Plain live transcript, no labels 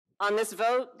On this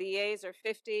vote, the yeas are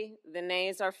 50, the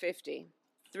nays are 50.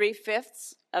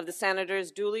 3/5 of the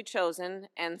senators duly chosen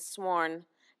and sworn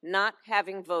not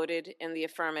having voted in the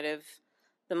affirmative.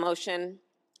 The motion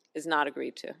is not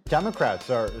agreed to.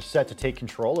 Democrats are set to take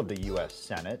control of the U.S.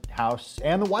 Senate, House,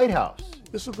 and the White House.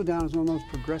 This will go down as one of the most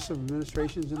progressive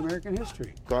administrations in American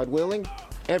history. God willing,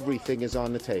 everything is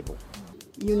on the table.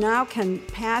 You now can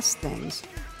pass things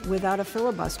without a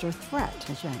filibuster threat.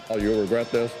 You'll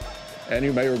regret this, and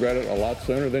you may regret it a lot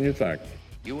sooner than you think.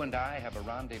 You and I have a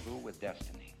rendezvous with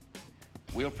destiny.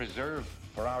 We'll preserve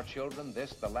for our children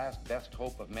this, the last best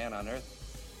hope of man on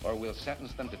earth, or we'll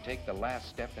sentence them to take the last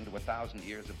step into 1,000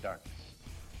 years of darkness.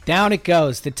 Down it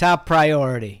goes, the top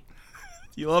priority.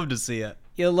 You love to see it.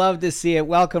 You'll love to see it.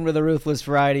 Welcome to the Ruthless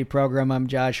Variety Program. I'm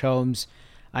Josh Holmes.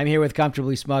 I'm here with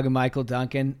Comfortably Smug and Michael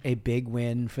Duncan. A big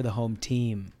win for the home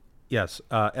team. Yes,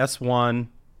 S1,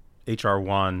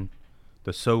 HR1,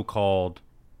 the so-called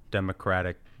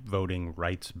Democratic Voting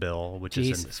Rights Bill, which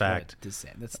is in fact that's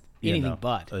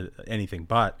anything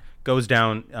but goes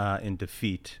down in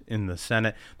defeat in the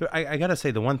Senate. But I got to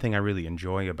say, the one thing I really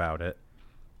enjoy about it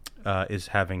is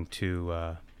having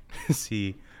to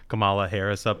see Kamala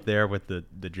Harris up there with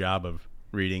the job of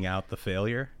reading out the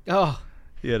failure. Oh,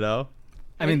 you know.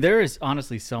 I mean, there is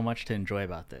honestly so much to enjoy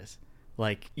about this.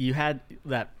 Like, you had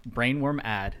that brainworm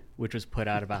ad, which was put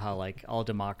out about how, like, all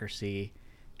democracy,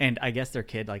 and I guess their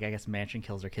kid, like, I guess Manchin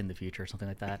kills their kid in the future or something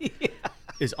like that,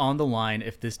 is on the line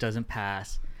if this doesn't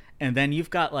pass. And then you've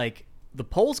got, like, the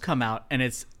polls come out, and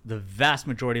it's the vast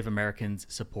majority of Americans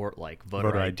support, like,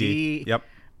 voter ID. Yep.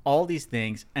 All these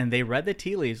things. And they read the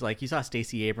tea leaves. Like, you saw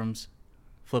Stacey Abrams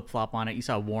flip-flop on it. You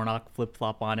saw Warnock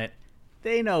flip-flop on it.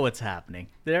 They know what's happening.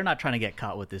 They're not trying to get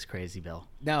caught with this crazy bill.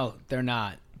 No, they're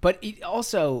not. But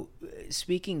also,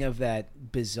 speaking of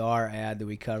that bizarre ad that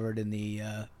we covered in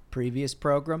the previous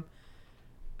program,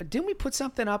 didn't we put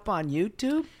something up on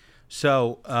YouTube?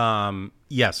 So,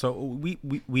 so we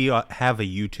have a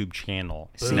YouTube channel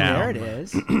See, now. there it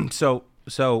is.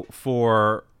 So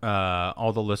for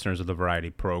all the listeners of the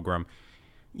Variety Program,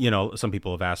 you know, some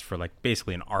people have asked for, like,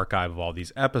 basically an archive of all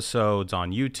these episodes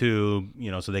on YouTube,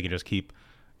 you know, so they can just keep,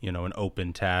 you know, an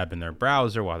open tab in their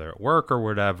browser while they're at work or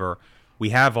whatever. We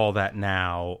have all that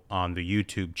now on the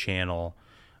YouTube channel,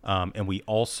 and we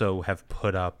also have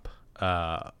put up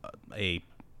a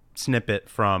snippet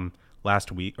from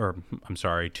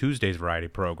Tuesday's Variety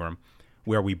Program,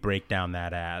 where we break down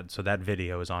that ad. So that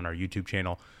video is on our YouTube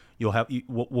channel.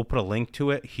 We'll put a link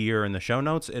to it here in the show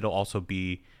notes. It'll also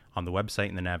be on the website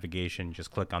in the navigation.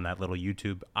 Just click on that little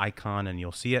YouTube icon and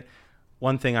you'll see it.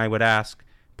 One thing I would ask,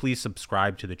 please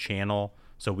subscribe to the channel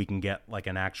so we can get, like,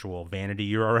 an actual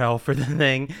vanity URL for the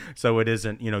thing. So it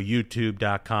isn't, you know,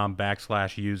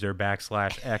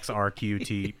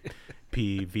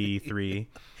 youtube.com/user/XRQTPV3.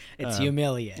 It's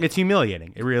humiliating. It's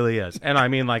humiliating. It really is. And I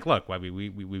mean, like, look,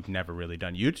 we've never really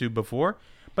done YouTube before.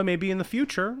 But maybe in the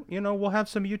future, you know, we'll have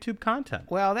some YouTube content.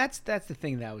 Well, that's the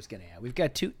thing that I was going to add. We've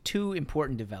got two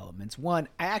important developments. One,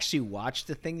 I actually watched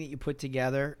the thing that you put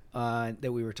together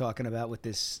that we were talking about with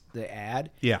the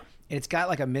ad. Yeah. And it's got,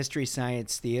 like, a Mystery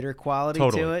Science Theater quality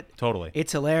to it. Totally.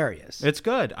 It's hilarious. It's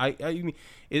good. I mean,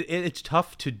 it's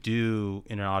tough to do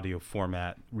in an audio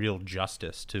format real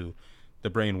justice to the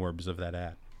brainworms of that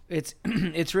ad.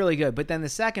 It's really good. But then the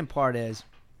second part is,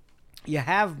 you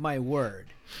have my word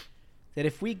that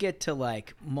if we get to,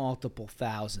 like, multiple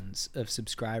thousands of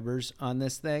subscribers on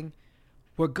this thing,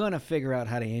 we're going to figure out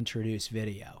how to introduce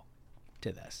video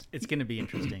to this. It's going to be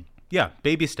interesting. Yeah,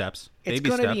 baby steps. It's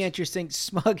going to be interesting.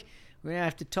 Smug, we're going to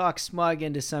have to talk Smug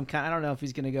into some kind. I don't know if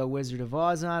he's going to go Wizard of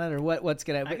Oz on it or what's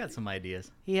going to. I got some ideas.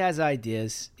 He has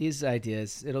ideas.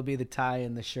 It'll be the tie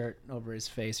and the shirt over his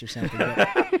face or something.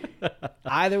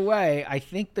 Either way, I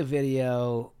think the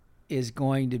video is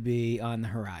going to be on the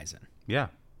horizon. Yeah.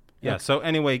 Yeah. So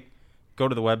anyway, go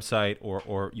to the website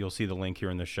or you'll see the link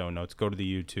here in the show notes. Go to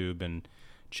the YouTube and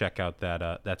check out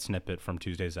that snippet from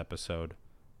Tuesday's episode.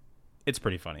 It's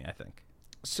pretty funny, I think.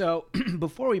 So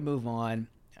before we move on,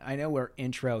 I know our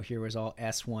intro here was all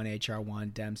S1,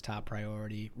 HR1, Dems top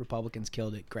priority. Republicans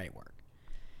killed it. Great work.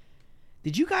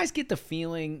 Did you guys get the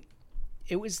feeling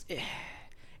it's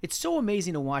so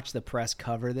amazing to watch the press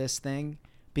cover this thing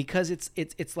because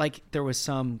it's like there was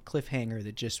some cliffhanger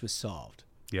that just was solved.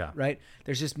 Yeah. Right?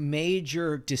 There's this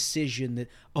major decision that,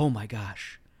 oh my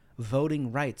gosh,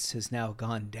 voting rights has now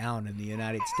gone down in the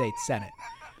United States Senate,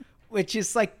 which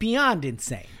is, like, beyond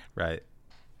insane. Right.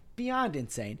 Beyond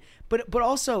insane. But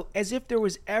also as if there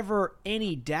was ever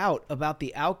any doubt about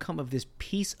the outcome of this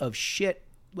piece of shit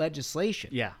legislation.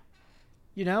 Yeah.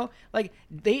 You know? Like,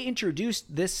 they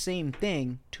introduced this same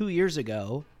thing 2 years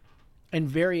ago and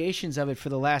variations of it for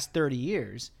the last 30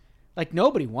 years. Like,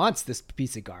 nobody wants this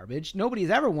piece of garbage. Nobody's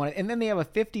ever wanted. And then they have a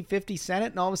 50-50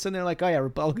 Senate, and all of a sudden they're like, oh, yeah,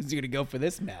 Republicans are going to go for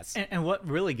this mess. And what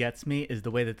really gets me is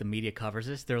the way that the media covers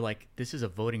this. They're like, this is a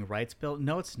voting rights bill.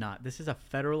 No, it's not. This is a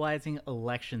federalizing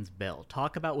elections bill.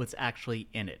 Talk about what's actually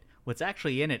in it. What's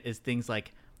actually in it is things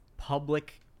like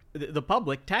the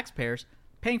public, taxpayers,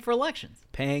 paying for elections.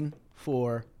 Paying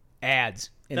for ads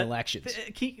in elections.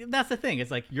 That's the thing.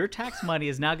 It's like your tax money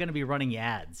is now going to be running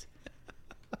ads.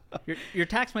 Your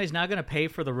tax money is now going to pay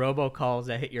for the robocalls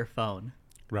that hit your phone.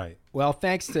 Right. Well,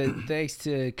 thanks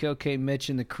to Cocaine Mitch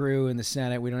and the crew in the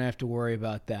Senate, we don't have to worry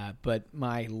about that. But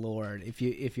my Lord, if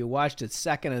you watched a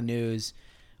second of news,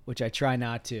 which I try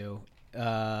not to,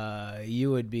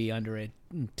 you would be under an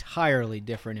entirely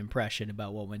different impression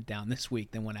about what went down this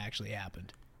week than what actually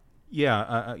happened.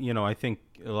 Yeah, I think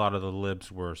a lot of the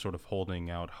libs were sort of holding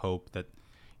out hope that,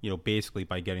 basically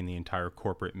by getting the entire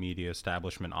corporate media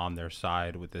establishment on their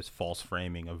side with this false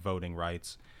framing of voting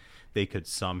rights, they could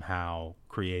somehow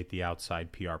create the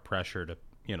outside PR pressure to,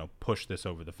 push this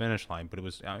over the finish line. But it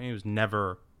was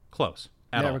never close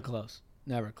at all.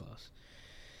 Never close.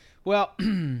 Well,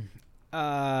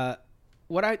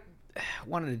 what I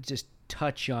wanted to just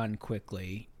touch on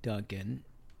quickly, Duncan,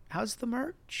 how's the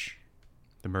merch?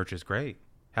 The merch is great.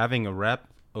 Having a rep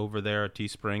over there at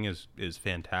Teespring is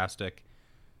fantastic.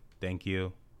 Thank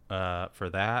you for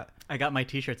that. I got my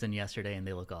T-shirts in yesterday, and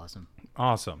they look awesome.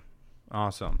 Awesome.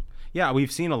 Yeah,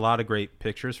 we've seen a lot of great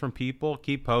pictures from people.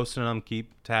 Keep posting them.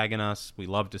 Keep tagging us. We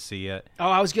love to see it. Oh,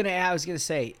 I was gonna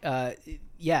say,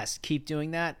 yes, keep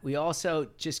doing that. We also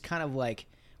just kind of like,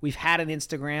 we've had an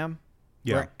Instagram.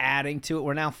 Yeah. We're adding to it.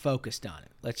 We're now focused on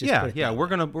it. Let's just put it that way. We're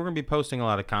gonna be posting a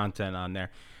lot of content on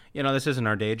there. This isn't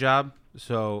our day job,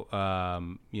 so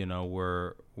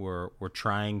we're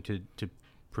trying to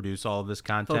produce all of this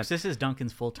content. Folks, this is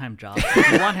Duncan's full-time job.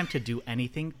 If you want him to do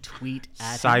anything, tweet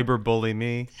at him. Cyberbully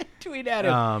me. Tweet at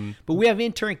him. But we have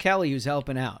intern Kelly who's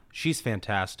helping out. She's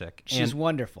fantastic. She's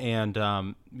wonderful. And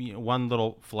one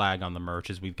little flag on the merch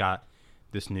is we've got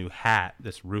this new hat,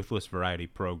 this Ruthless Variety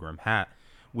Program hat,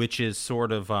 which is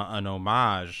sort of an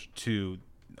homage to,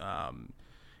 the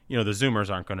Zoomers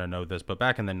aren't going to know this, but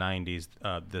back in the 90s,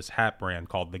 this hat brand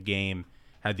called The Game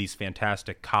had these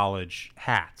fantastic college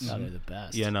hats. Oh, they're the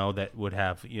best. That would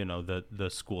have, the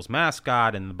school's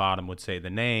mascot, and the bottom would say the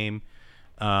name.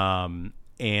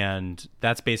 And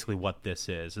that's basically what this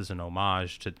is an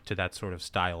homage to that sort of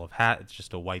style of hat. It's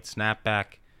just a white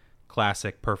snapback,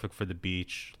 classic, perfect for the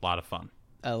beach, a lot of fun.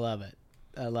 I love it.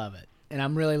 And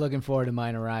I'm really looking forward to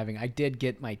mine arriving. I did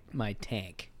get my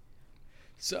tank.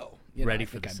 So, ready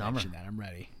for the summer. That. I'm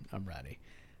ready.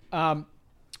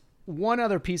 One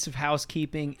other piece of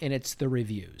housekeeping, and it's the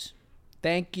reviews.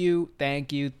 Thank you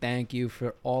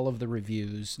for all of the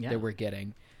reviews that we're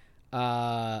getting.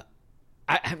 I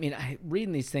mean,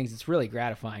 reading these things, it's really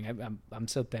gratifying. I'm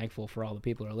so thankful for all the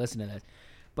people who are listening to this.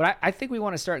 But I think we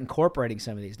want to start incorporating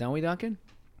some of these, don't we, Duncan?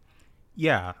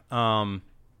 Yeah. The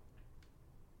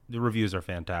reviews are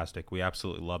fantastic. We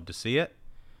absolutely love to see it.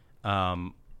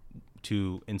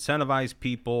 To incentivize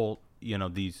people,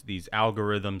 these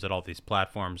algorithms at all these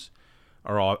platforms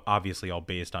are obviously all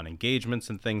based on engagements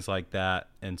and things like that.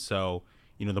 And so,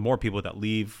 the more people that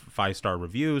leave 5-star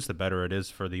reviews, the better it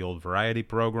is for the old variety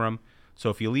program.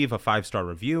 So if you leave a 5-star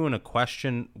review and a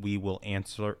question, we will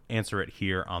answer it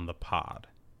here on the pod.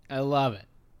 I love it.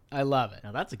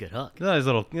 Now that's a good hook. That's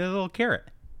a little carrot.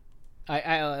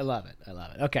 I love it.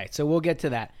 Okay, so we'll get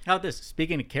to that. How about this?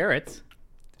 Speaking of carrots,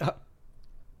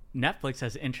 Netflix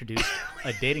has introduced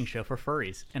a dating show for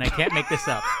furries, and I can't make this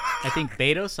up. I think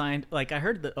Beto signed, I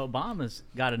heard that Obama's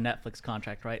got a Netflix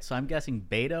contract, right? So I'm guessing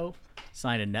Beto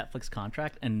signed a Netflix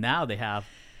contract, and now they have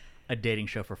a dating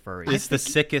show for furries. It's the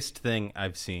sickest thing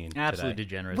I've seen. Absolute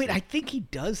degeneracy. Wait, I think he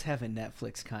does have a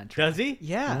Netflix contract. Does he?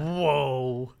 Yeah.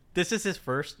 Whoa. This is his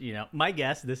first, my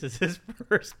guess, this is his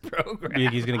first program. You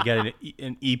think he's going to get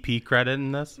an EP credit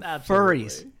in this? Absolutely.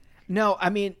 Furries. No, I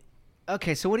mean,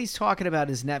 okay, so what he's talking about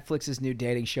is Netflix's new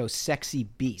dating show, Sexy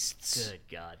Beasts. Good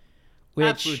God.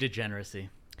 Absolute degeneracy.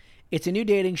 It's a new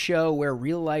dating show where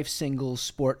real-life singles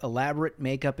sport elaborate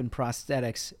makeup and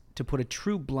prosthetics to put a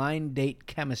true blind date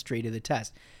chemistry to the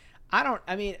test.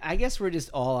 I guess we're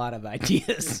just all out of ideas.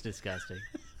 It's disgusting.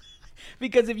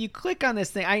 Because if you click on this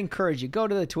thing, I encourage you, go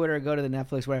to the Twitter, go to the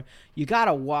Netflix, whatever. You got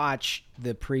to watch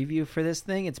the preview for this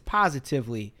thing. It's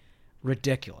positively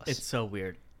ridiculous. It's so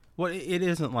weird. Well, it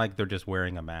isn't like they're just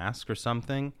wearing a mask or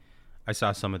something. I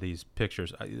saw some of these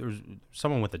pictures. There was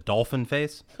someone with a dolphin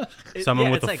face, someone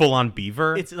with a full-on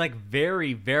beaver. It's like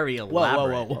very, very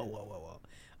elaborate. Whoa.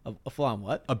 A full-on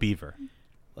what? A beaver.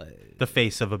 The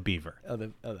face of a beaver.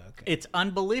 Okay. It's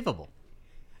unbelievable.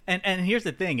 And here's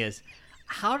the thing is,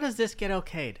 how does this get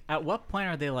okayed? At what point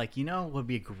are they like, what would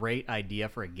be a great idea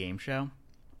for a game show?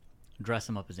 Dress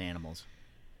them up as animals.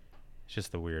 It's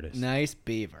just the weirdest. Nice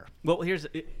beaver. Well,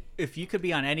 if you could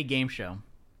be on any game show,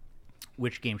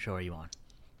 which game show are you on?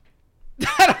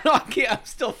 I don't know. I'm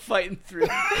still fighting through.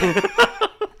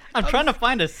 I'm trying to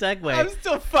find a segue. I'm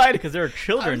still fighting because there are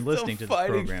children listening to this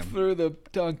program. Through the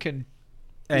Duncan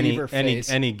Any beaver face.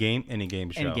 game show. Any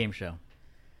game show.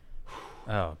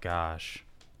 Oh gosh,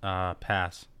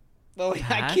 pass. Oh,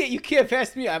 Pass? You can't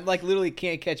pass me. I'm like literally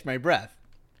can't catch my breath.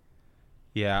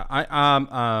 Yeah,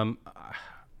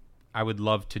 I would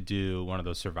love to do one of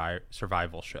those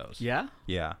survival shows. Yeah?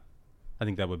 Yeah. I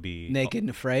think that would be Naked and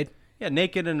Afraid. Yeah,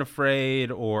 Naked and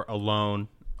Afraid or Alone.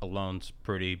 Alone's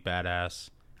pretty badass.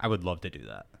 I would love to do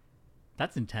that.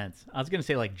 That's intense. I was going to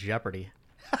say like Jeopardy.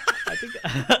 I think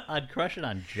I'd crush it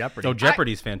on Jeopardy. Oh,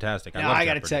 Jeopardy's fantastic. I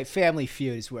got to tell you, Family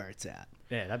Feud is where it's at.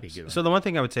 Yeah, that'd be good. So the one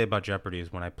thing I would say about Jeopardy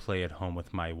is when I play at home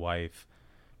with my wife,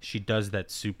 she does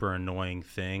that super annoying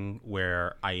thing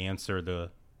where I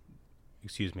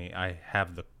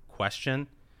have the question,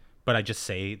 but I just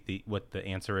say what the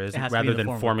answer is rather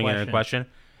than forming it in a question.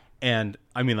 And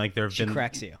I mean, like She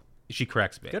corrects you. She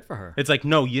corrects me. Good for her. It's like,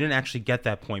 no, you didn't actually get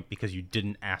that point because you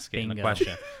didn't ask it in the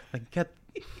question. Like,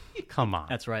 come on.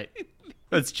 That's right.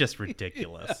 That's just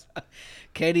ridiculous.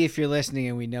 Katie, if you're listening,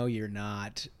 and we know you're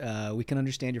not, we can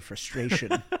understand your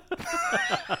frustration.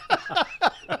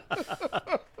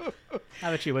 How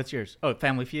about you? What's yours? Oh,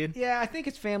 Family Feud? Yeah, I think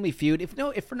it's Family Feud.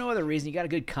 If for no other reason, you got a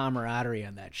good camaraderie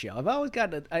on that show. I've always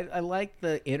I like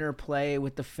the interplay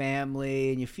with the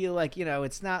family, and you feel like,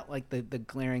 it's not like the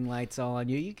glaring lights all on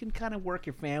you. You can kind of work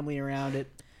your family around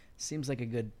it. Seems like a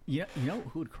good... You know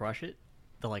who would crush it?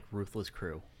 The, Ruthless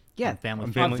Crew. Yeah, on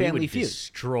Family Feud. We would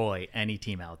destroy any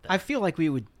team out there. I feel like we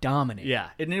would dominate. Yeah,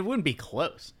 and it wouldn't be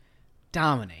close.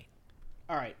 Dominate.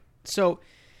 All right, so...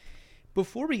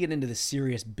 Before we get into the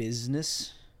serious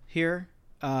business here,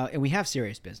 and we have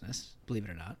serious business, believe it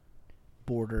or not,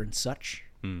 border and such.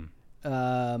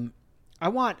 I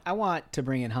want to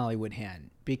bring in Hollywood Hen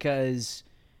because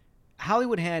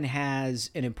Hollywood Hen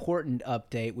has an important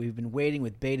update. We've been waiting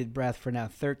with bated breath for now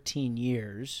 13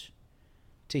 years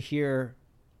to hear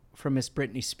from Miss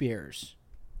Britney Spears,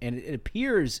 and it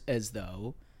appears as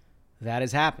though that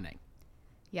is happening.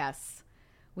 Yes,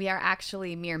 we are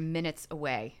actually mere minutes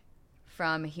away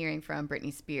from hearing from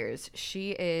Britney Spears.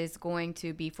 She is going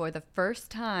to be, for the first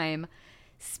time,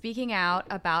 speaking out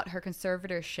about her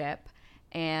conservatorship,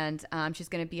 and she's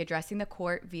going to be addressing the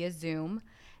court via Zoom.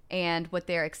 And what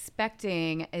they're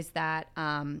expecting is that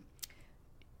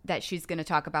that she's going to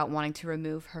talk about wanting to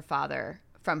remove her father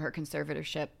from her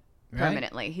conservatorship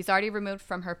permanently. Right. He's already removed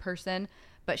from her person,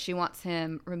 but she wants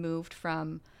him removed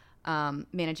from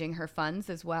managing her funds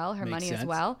as well, her money as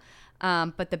well.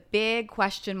 But the big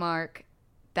question mark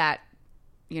that,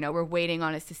 we're waiting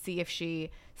on is to see if she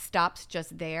stops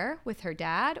just there with her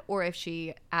dad or if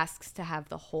she asks to have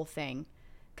the whole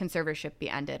conservatorship be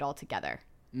ended altogether.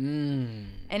 And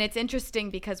it's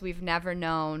interesting because we've never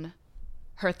known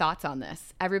her thoughts on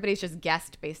this. Everybody's just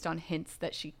guessed based on hints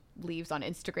that she leaves on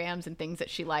Instagrams and things that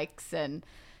she likes and,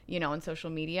 on social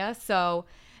media. So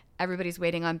everybody's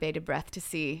waiting on bated breath to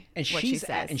see what she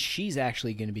says. And she's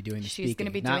actually going to be doing the speaking. She's going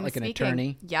to be not doing like the an speaking.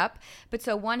 Attorney. Yep. But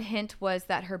so one hint was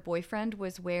that her boyfriend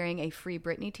was wearing a Free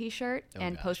Britney t-shirt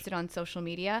and posted on social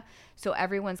media. So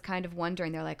everyone's kind of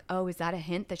wondering. They're like, oh, is that a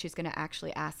hint that she's going to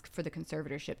actually ask for the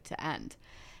conservatorship to end?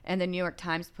 And the New York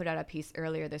Times put out a piece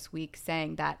earlier this week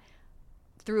saying that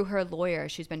through her lawyer,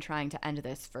 she's been trying to end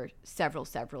this for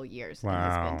several years and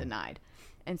has been denied.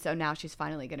 And so now she's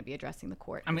finally going to be addressing the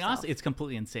court. I mean, honestly, it's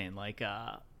completely insane. Like,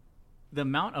 the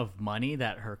amount of money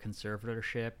that her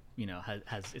conservatorship,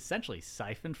 has essentially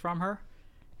siphoned from her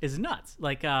is nuts.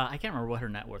 Like, I can't remember what her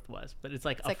net worth was, but it's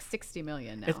like $60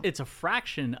 million now. It's a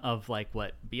fraction of like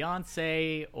what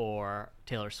Beyonce or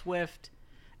Taylor Swift,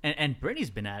 and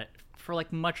Britney's been at it for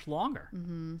like much longer.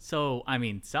 Mm-hmm. So I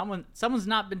mean, someone's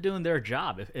not been doing their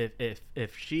job.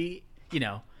 If she,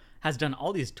 has done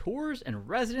all these tours and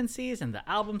residencies and the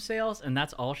album sales, and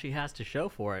that's all she has to show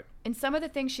for it. And some of the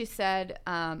things she said,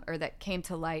 or that came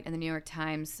to light in the New York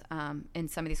Times, in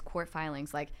some of these court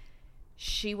filings, like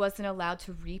she wasn't allowed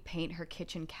to repaint her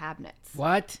kitchen cabinets.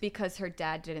 What? Because her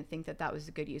dad didn't think that was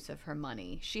a good use of her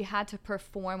money. She had to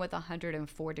perform with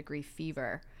 104-degree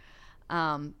fever,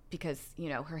 because,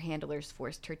 her handlers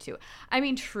forced her to. I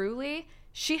mean, truly,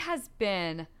 she has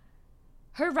been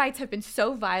her rights have been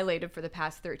so violated for the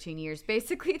past 13 years.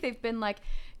 Basically, they've been like,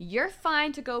 you're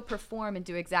fine to go perform and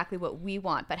do exactly what we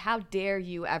want, but how dare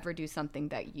you ever do something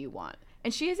that you want?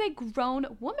 And she is a grown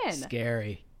woman.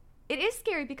 Scary. It is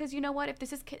scary because you know what? If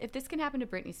this can happen to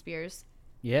Britney Spears,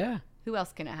 Yeah. who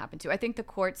else can it happen to? I think the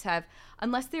courts have,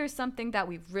 unless there's something that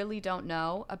we really don't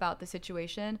know about the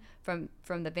situation, from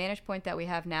the vantage point that we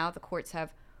have now, the courts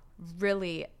have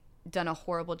really done a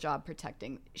horrible job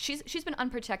protecting. She's been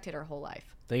unprotected her whole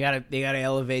life. They gotta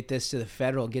elevate this to the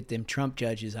federal, get them Trump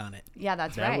judges on it. Yeah,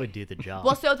 that's right. That would do the job.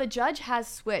 Well, so the judge has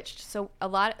switched. So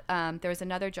there was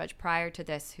another judge prior to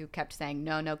this who kept saying,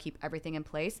 no, keep everything in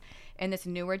place. And this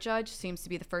newer judge seems to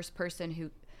be the first person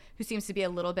who seems to be a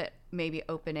little bit maybe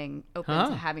open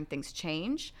to having things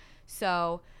change.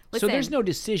 So listen, So there's no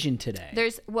decision today.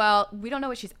 We don't know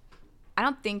what she's. I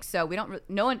don't think so.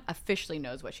 No one officially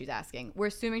knows what she's asking. We're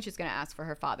assuming she's going to ask for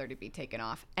her father to be taken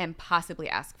off and possibly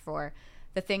ask for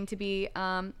the thing to be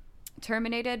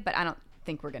terminated. But I don't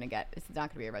think we're going to get. It's not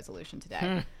going to be a resolution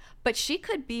today. But she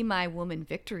could be my woman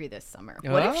victory this summer.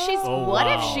 What if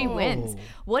she wins?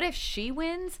 What if she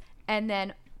wins and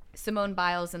then Simone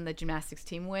Biles and the gymnastics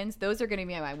team wins? Those are going to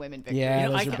be my women victory. Yeah,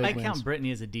 I those are big count wins.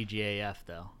 Britney as a DGAF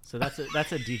though, so that's a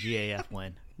DGAF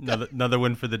win. Another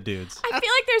win for the dudes. I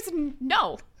feel like there's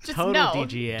just Total no.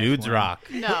 DGAF. Dudes win. rock.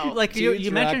 No. Like Dudes you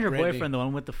mentioned her rock Britney. boyfriend, the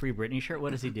one with the Free Britney shirt.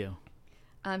 What does he do?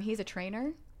 He's a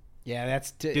trainer. Yeah,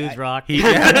 that's Dudes rock.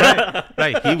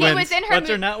 Right. He He wins. was in her. What's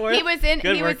her net worth? He was in.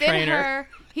 Good he work, was in trainer. her.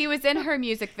 He was in her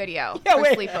music video Yeah, for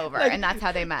wait, Sleepover, like- and that's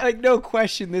how they met. Like, no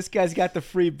question, this guy's got the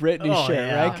Free Britney Oh, shirt,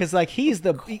 yeah. right? Because, like, he's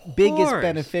the biggest course.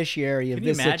 beneficiary of Can you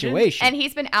this imagine? situation. And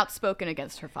he's been outspoken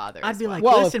against her father. I'd as be well. like,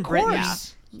 Well, listen, of Britney,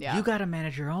 course. Yeah. you got to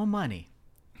manage your own money.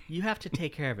 You have to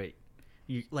take care of it.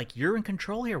 You're in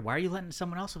control here. Why are you letting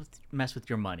someone else mess with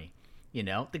your money? You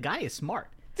know, the guy is smart.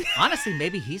 Honestly,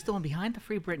 maybe he's the one behind the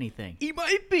Free Britney thing. he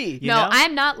might be. You no, know?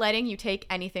 I'm not letting you take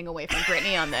anything away from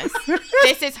Britney on this.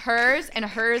 This is hers and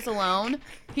hers alone.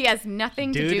 He has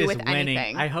nothing Dude to do is with winning.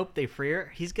 anything. I hope they free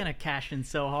her. He's gonna cash in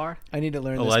so hard. I need to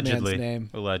learn Allegedly. this man's name.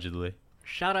 Allegedly.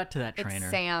 Shout out to that it's trainer.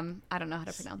 Sam. I don't know how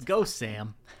to pronounce it. Go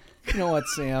Sam. You know what,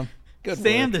 Sam? Good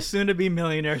Sam, work. the soon-to-be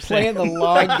millionaire. Playing Sam. the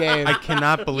long game. I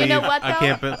cannot believe. know what,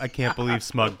 I can't believe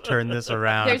Smug turned this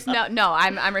around. There's no.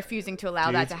 I'm refusing to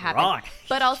allow that Dudes to happen. rock.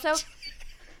 But also,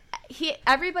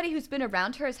 everybody who's been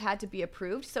around her has had to be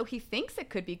approved, so he thinks it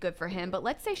could be good for him. But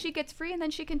let's say she gets free and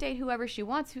then she can date whoever she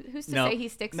wants. Who's to say he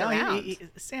sticks around?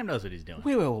 Sam knows what he's doing.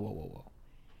 Whoa.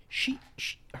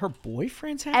 Her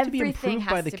boyfriends have to be Everything approved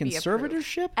has by the to be approved.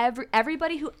 conservatorship?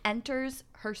 Everybody who enters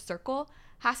her circle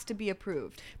has to be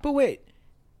approved. But wait,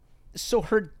 so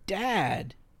her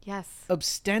dad Yes.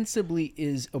 ostensibly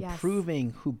is Yes.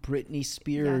 approving who Britney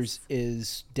Spears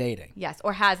is dating. Yes,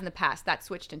 or has in the past. That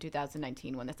switched in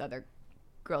 2019 when this other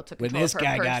girl took When control this of her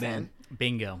guy person. got in.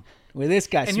 Bingo. Well, this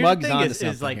guy, And here's the Smug's thing onto is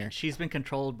something like here. she's been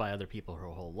controlled by other people her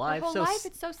whole life. Her whole so life,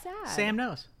 it's so sad. Sam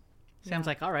knows. Sam's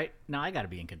like, all right, now I got to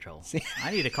be in control.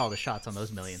 I need to call the shots on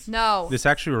those millions. No. This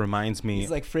actually reminds me. He's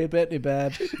like, Free Britney,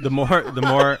 babe. The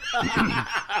more.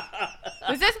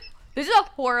 This is a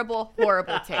horrible,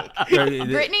 horrible take.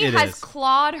 Britney it has is.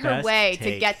 clawed her Best way to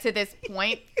take. get to this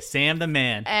point, Sam the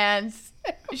man. and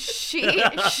she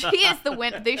is the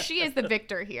win. She is the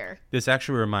victor here. This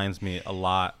actually reminds me a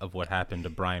lot of what happened to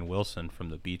Brian Wilson from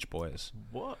the Beach Boys.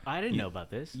 What? I didn't know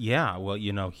about this. Yeah, well,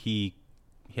 he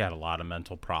had a lot of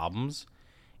mental problems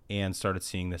and started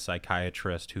seeing the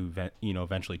psychiatrist who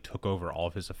eventually took over all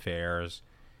of his affairs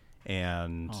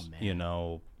and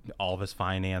all of his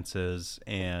finances,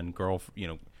 and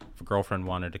if a girlfriend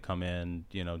wanted to come in,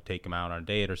 take him out on a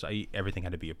date or so, everything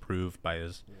had to be approved by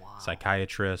his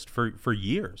psychiatrist for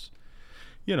years.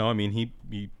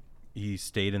 He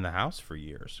stayed in the house for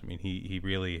years. He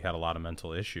really had a lot of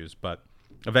mental issues, but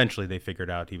eventually they figured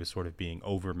out he was sort of being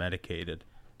over medicated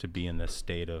to be in this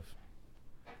state of,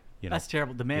 That's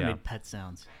terrible. The man yeah. made pet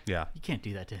sounds. Yeah. You can't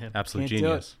do that to him. Absolute Can't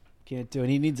genius. Can't do it.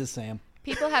 He needs a Sam.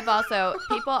 People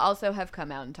also have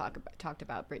come out and talked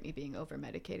about Britney being over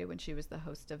medicated when she was the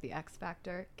host of the X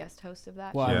Factor, guest host of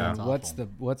that. Well, show. I mean,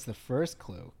 what's the first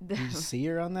clue? Did you see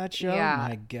her on that show? Yeah,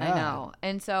 My God. I know.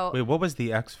 And so Wait, what was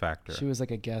the X Factor? She was like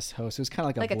a guest host. It was kind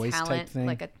of like a voice talent, type thing.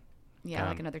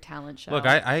 like another talent show. Look,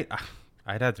 I'd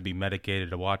have to be medicated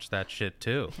to watch that shit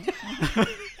too.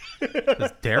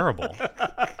 It's terrible.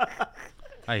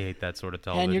 I hate that sort of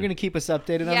television. And you're gonna keep us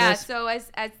updated on yeah. this? So as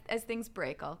things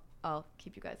break, I'll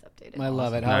keep you guys updated. I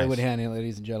love it. Nice. Hollywood Handy,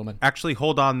 ladies and gentlemen. Actually,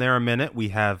 hold on there a minute. We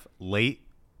have late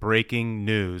breaking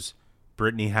news.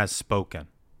 Britney has spoken.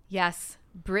 Yes,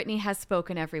 Britney has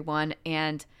spoken, everyone,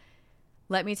 and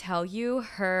Let me tell you,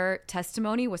 her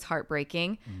testimony was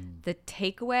heartbreaking. The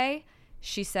takeaway,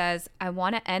 she says, I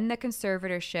want to end the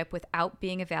conservatorship without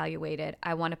being evaluated.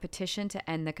 I want a petition to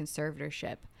end the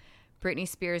conservatorship. Britney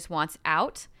Spears wants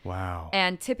out. Wow.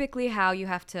 And typically how you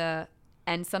have to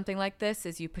end something like this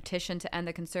is you petition to end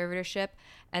the conservatorship,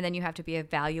 and then you have to be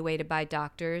evaluated by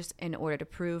doctors in order to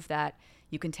prove that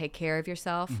you can take care of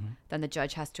yourself. Then the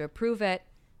judge has to approve it,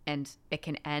 and it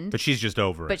can end. But she's just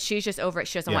over it. But she's just over it.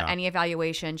 She doesn't want any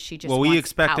evaluation. She just we wants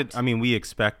expected. out. I mean, we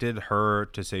expected her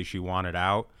to say she wanted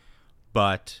out,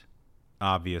 but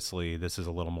obviously this is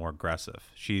a little more aggressive.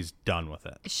 She's done with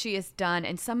it. She is done.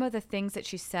 And some of the things that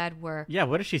she said were Yeah,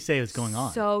 what did she say was going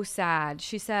on? so sad.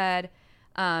 She said,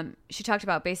 she talked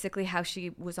about basically how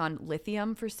she was on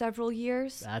lithium for several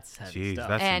years. That's heavy Jeez, stuff.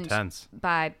 that's And intense.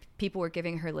 by people were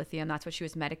giving her lithium. That's what she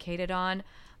was medicated on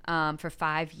for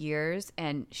 5 years.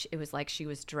 And it was like she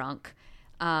was drunk.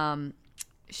 She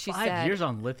 5 said, years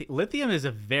on lithium. Lithium is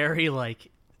a very,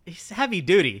 it's heavy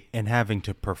duty. And having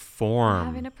to perform.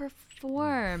 having to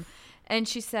perform. And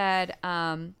she said,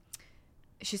 my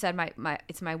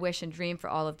it's my wish and dream for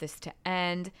all of this to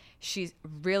end. She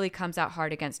really comes out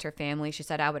hard against her family. She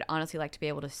said, I would honestly like to be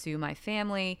able to sue my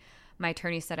family. My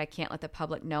attorney said I can't let the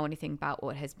public know anything about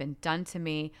what has been done to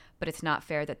me, but it's not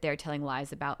fair that they're telling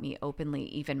lies about me openly,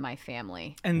 even my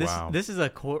family. And Wow. this is a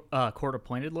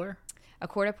court-appointed lawyer? A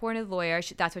court-appointed lawyer.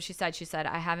 That's what she said. She said,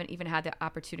 I haven't even had the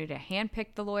opportunity to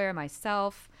handpick the lawyer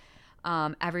myself.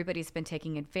 Everybody's been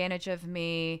taking advantage of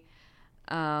me.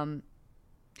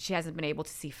 She hasn't been able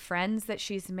to see friends that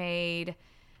she's made.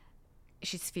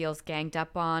 She feels ganged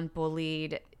up on,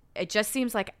 bullied. It just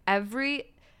seems like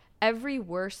every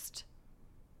worst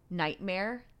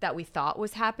nightmare that we thought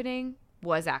was happening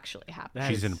was actually happening.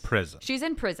 She's in prison. She's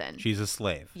in prison. She's a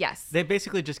slave. Yes. They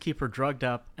basically just keep her drugged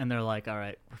up, and they're like, all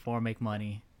right, perform, make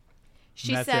money.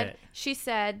 She That's said it. she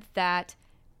said that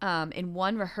in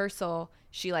one rehearsal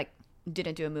she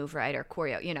didn't do a move right or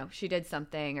choreo, she did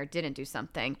something or didn't do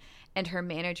something, and her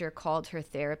manager called her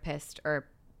therapist or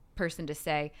person to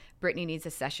say Britney needs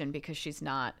a session because she's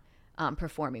not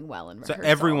performing well in rehearsal. So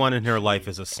everyone in her life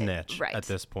is a snitch Right. at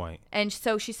this point. And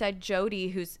so she said Jody,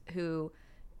 who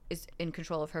is in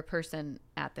control of her person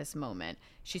at this moment,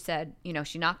 she said,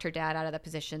 she knocked her dad out of the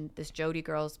position. This Jody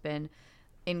girl's been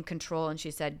in control, and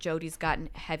she said Jody's gotten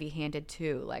heavy-handed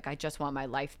too. Like, I just want my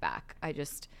life back.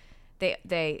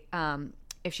 They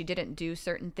if she didn't do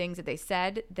certain things that they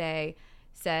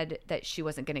said that she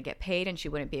wasn't going to get paid and she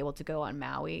wouldn't be able to go on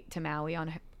Maui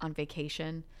on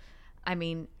vacation. I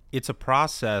mean, It's a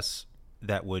process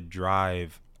that would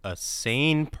drive a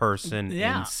sane person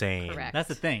insane. Correct. That's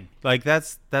the thing.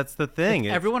 That's the thing.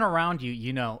 Everyone around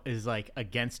you, is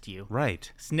against you.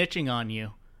 Right. Snitching on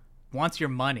you, wants your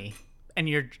money, and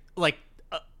you're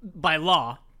by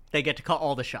law, they get to call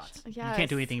all the shots. You Yes. can't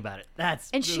do anything about it.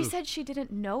 And she said she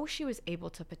didn't know she was able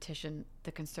to petition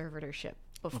the conservatorship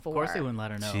before. Of course they wouldn't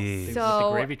let her know. Jeez. It was So,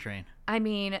 the gravy train. I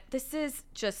mean, this is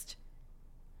just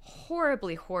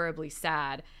horribly, horribly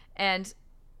sad. And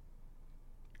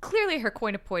clearly her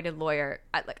court-appointed lawyer,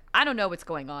 I don't know what's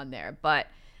going on there, but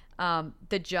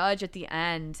the judge at the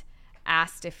end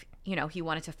asked if, he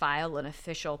wanted to file an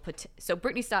official petition. So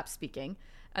Britney stopped speaking.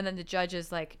 And then the judge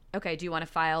is like, okay, do you want to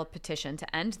file a petition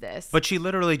to end this? But she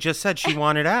literally just said she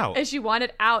wanted out. And she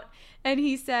wanted out. And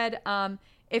he said,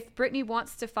 if Britney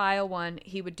wants to file one,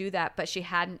 he would do that. But she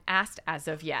hadn't asked as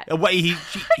of yet.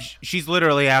 She's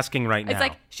literally asking right now. It's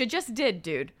like, she just did,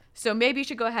 dude. So maybe you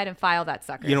should go ahead and file that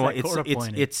sucker. You know what?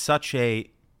 It's such a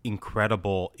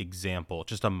incredible example,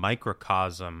 just a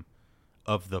microcosm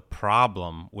of the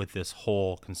problem with this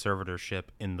whole conservatorship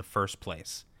in the first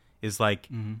place. Is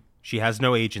she has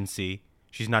no agency.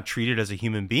 She's not treated as a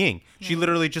human being. Yeah. She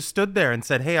literally just stood there and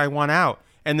said, hey, I want out.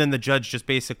 And then the judge just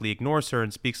basically ignores her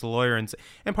and speaks to the lawyer.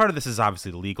 And part of this is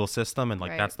obviously the legal system. And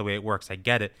that's the way it works. I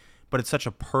get it. But it's such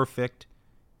a perfect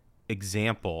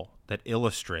example that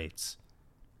illustrates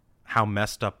how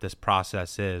messed up this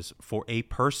process is for a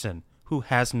person who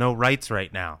has no rights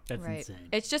right now. That's insane.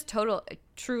 It's just total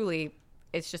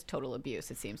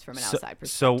abuse, it seems, from an outside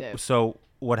perspective. So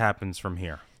what happens from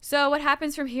here? So what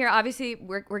happens from here, obviously,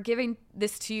 we're giving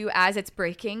this to you as it's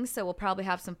breaking, so we'll probably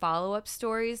have some follow-up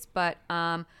stories. But,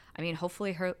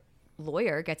 hopefully her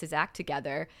lawyer gets his act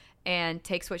together and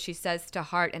takes what she says to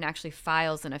heart and actually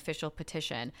files an official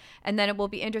petition. And then it will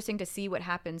be interesting to see what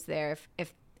happens there,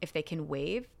 if they can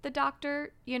waive the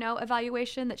doctor,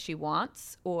 evaluation that she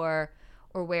wants, or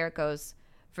where it goes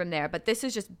from there. But this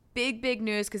is just big, big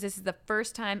news because this is the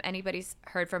first time anybody's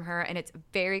heard from her, and it's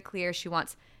very clear she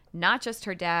wants not just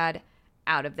her dad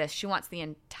out of this. She wants the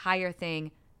entire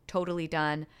thing totally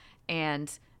done,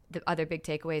 and the other big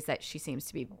takeaway is that she seems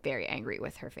to be very angry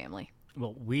with her family.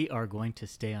 Well, we are going to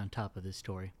stay on top of this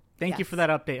story. Thank you Yes. for that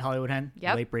update, Hollywood Hen.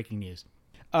 Yep. Late breaking news.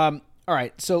 All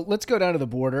right, so let's go down to the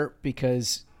border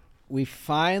because we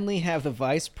finally have the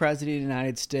Vice President of the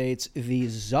United States, the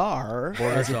Czar,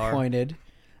 as czar. appointed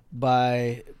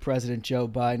by President Joe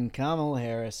Biden. Kamala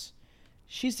Harris,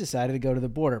 she's decided to go to the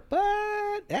border,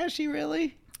 but has she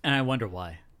really? And I wonder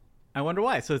why.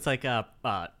 So it's like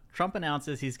Trump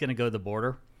announces he's going to go to the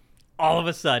border. All of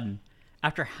a sudden,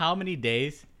 after how many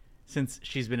days since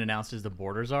she's been announced as the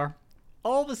border czar,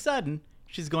 all of a sudden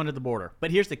she's going to the border.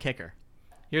 But here's the kicker.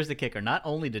 Not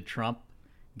only did Trump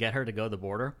get her to go to the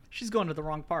border, she's going to the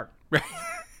wrong part.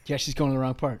 Yeah, she's going to the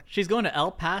wrong part. She's going to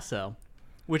El Paso,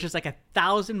 which is like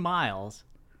 1,000 miles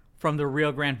from the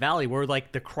Rio Grande Valley where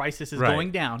like the crisis is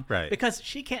going down. Right. Because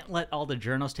she can't let all the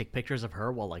journalists take pictures of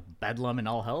her while like bedlam and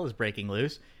all hell is breaking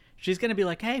loose. She's going to be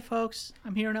like, hey, folks,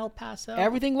 I'm here in El Paso.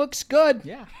 Everything looks good.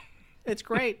 Yeah. It's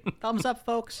great. Thumbs up,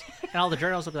 folks. And all the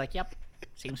journalists will be like, yep,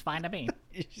 seems fine to me.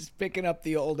 She's picking up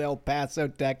the old El Paso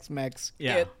Tex-Mex.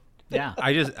 Yeah. kit. Yeah.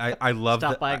 I love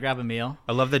Stop that. by, grab a meal.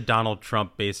 I love that Donald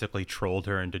Trump basically trolled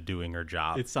her into doing her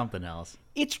job. It's something else.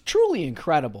 It's truly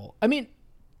incredible. I mean,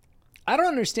 I don't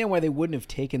understand why they wouldn't have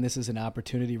taken this as an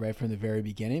opportunity right from the very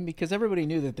beginning, because everybody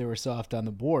knew that they were soft on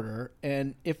the border.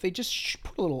 And if they just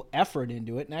put a little effort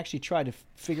into it and actually tried to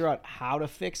figure out how to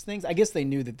fix things, I guess they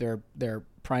knew that their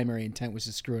primary intent was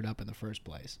to screw it up in the first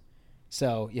place.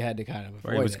 So you had to kind of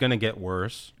avoid It was going to get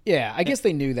worse. Yeah, I guess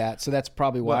they knew that, so that's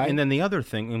probably why. Well, and then the other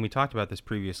thing, and we talked about this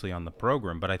previously on the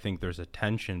program, but I think there's a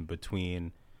tension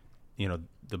between, the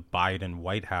Biden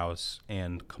White House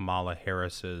and Kamala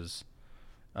Harris's,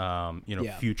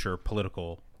 future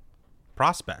political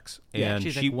prospects. Yeah, And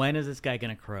she's like, when is this guy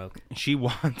going to croak? she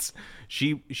wants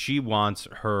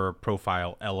her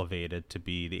profile elevated to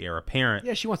be the heir apparent.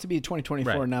 Yeah, she wants to be a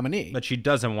 2024 nominee. But she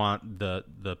doesn't want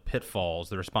the pitfalls,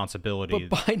 the responsibility.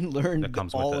 But Biden learned that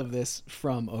comes with all it. of this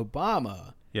from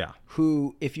Obama. Yeah.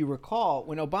 Who, if you recall,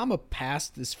 when Obama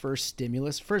passed this first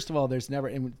stimulus, first of all, there's never,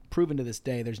 and proven to this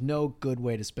day, there's no good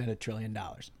way to spend $1 trillion.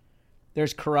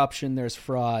 There's corruption, there's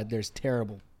fraud, there's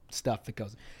terrible stuff that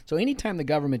goes. So anytime the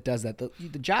government does that,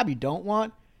 the job you don't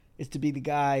want is to be the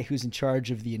guy who's in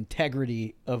charge of the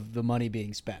integrity of the money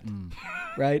being spent,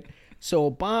 right? So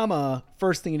Obama,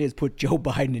 first thing he did is put Joe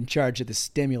Biden in charge of the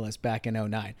stimulus back in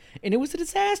 2009. And it was a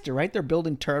disaster, right? They're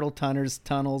building turtle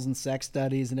tunnels and sex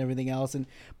studies and everything else. And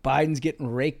Biden's getting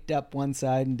raked up one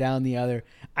side and down the other.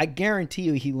 I guarantee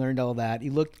you he learned all that.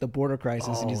 He looked at the border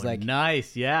crisis and he's like,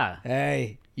 nice, yeah.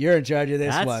 Hey, you're in charge of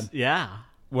this one. Yeah.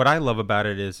 What I love about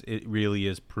it is it really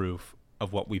is proof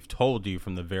of what we've told you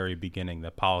from the very beginning,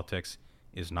 that politics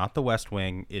is not the West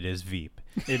Wing, it is Veep.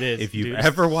 It is. If you've dude,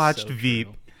 ever watched so Veep,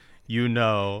 true. you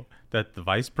know that the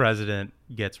vice president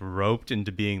gets roped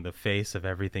into being the face of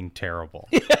everything terrible.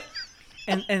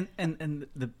 And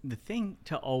the thing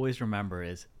to always remember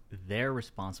is they're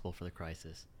responsible for the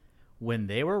crisis. When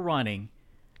they were running,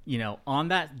 on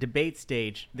that debate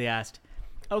stage, they asked,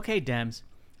 okay, Dems,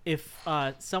 if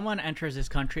someone enters this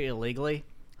country illegally,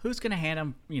 who's going to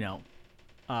hand them,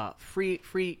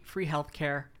 free health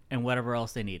care and whatever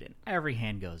else they need? And every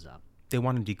hand goes up. They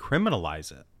want to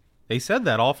decriminalize it. They said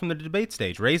that all from the debate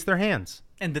stage. Raise their hands.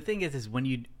 And the thing is when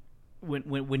you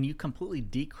completely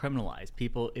decriminalize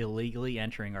people illegally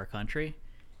entering our country,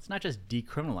 it's not just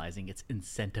decriminalizing, it's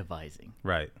incentivizing.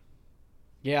 Right.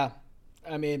 Yeah.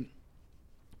 I mean,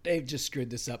 they've just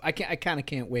screwed this up. I kind of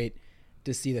can't wait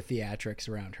to see the theatrics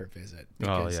around her visit.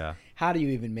 Because how do you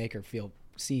even make her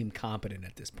seem competent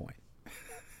at this point?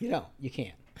 You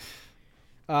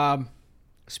can't.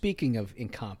 Speaking of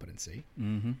incompetency,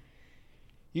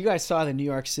 you guys saw the New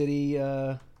York City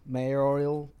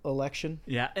mayoral election?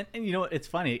 Yeah, and it's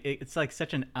funny. It's like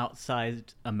such an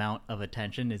outsized amount of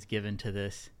attention is given to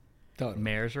this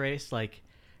mayor's race. Like,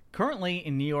 currently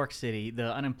in New York City,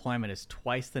 the unemployment is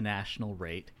twice the national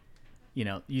rate.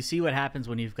 You see what happens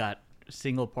when you've got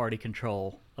single party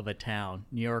control of a town.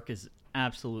 New York is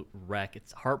absolute wreck.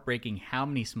 It's heartbreaking how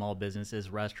many small businesses,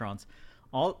 restaurants,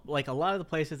 all like a lot of the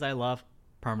places I love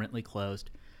permanently closed.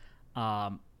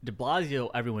 De Blasio,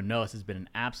 everyone knows, has been an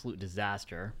absolute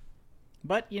disaster.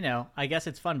 But, I guess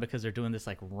it's fun because they're doing this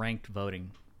like ranked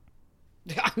voting.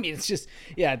 I mean, it's just,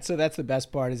 so that's the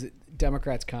best part is that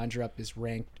Democrats conjure up this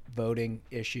ranked voting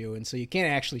issue. And so you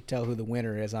can't actually tell who the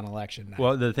winner is on election night.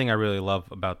 Well, the thing I really love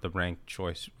about the ranked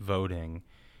choice voting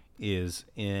is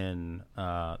in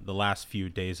the last few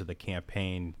days of the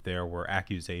campaign, there were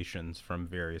accusations from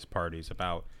various parties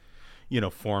about,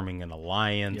 forming an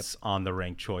alliance on the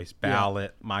ranked choice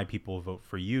ballot. My people will vote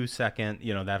for you second,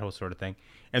 that whole sort of thing.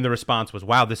 And the response was,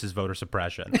 wow, this is voter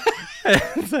suppression.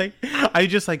 It's like, I'm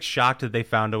just like shocked that they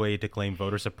found a way to claim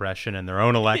voter suppression in their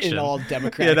own election. In all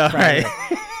Democratic primary.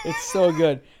 It's so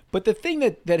good. But the thing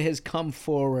that has come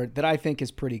forward that I think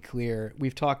is pretty clear,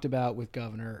 we've talked about with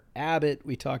Governor Abbott,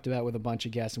 we talked about with a bunch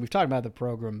of guests, and we've talked about the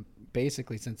program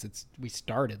basically since we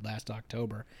started last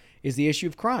October, is the issue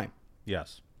of crime.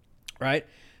 Yes. Right?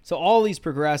 So all these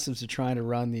progressives are trying to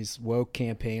run these woke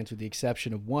campaigns with the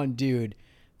exception of one dude,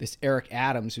 this Eric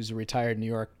Adams, who's a retired New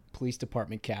York Police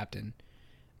Department captain,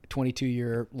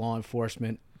 22-year law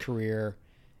enforcement career.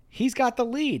 He's got the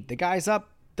lead. The guy's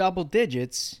up double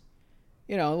digits.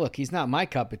 Look, he's not my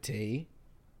cup of tea,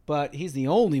 but he's the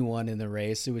only one in the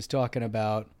race who was talking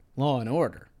about law and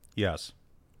order. Yes.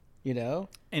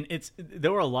 And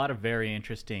there were a lot of very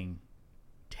interesting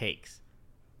takes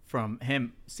from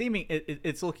him.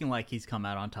 It's looking like he's come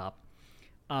out on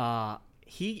top.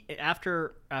 He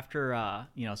after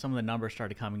some of the numbers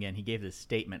started coming in, he gave this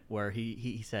statement where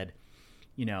he said,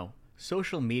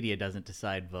 social media doesn't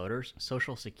decide voters,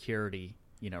 Social Security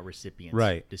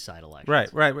recipients decide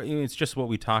elections. Right. It's just what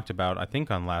we talked about, I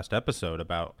think, on last episode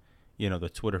about the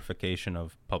Twitterification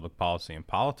of public policy and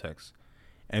politics.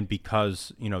 And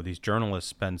because these journalists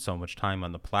spend so much time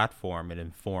on the platform, it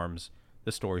informs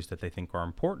the stories that they think are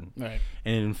important, right?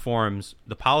 And it informs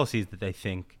the policies that they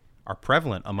think are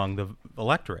prevalent among the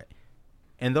electorate,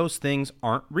 and those things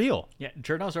aren't real. Yeah,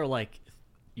 journals are like,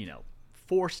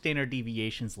 4 standard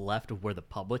deviations left of where the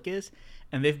public is,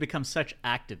 and they've become such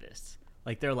activists.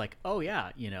 Like they're like, oh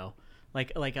yeah,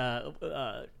 like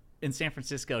in San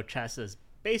Francisco, Chess has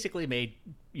basically made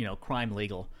crime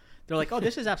legal. They're like, oh,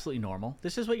 this is absolutely normal.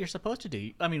 This is what you're supposed to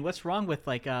do. I mean, what's wrong with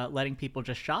letting people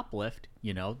just shoplift?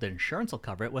 The insurance will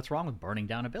cover it. What's wrong with burning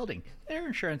down a building? Their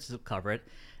insurance will cover it.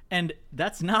 And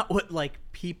that's not what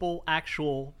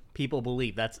actual people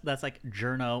believe. That's like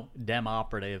journo dem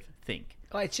operative think.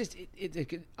 Oh, it's just it's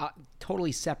a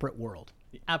totally separate world.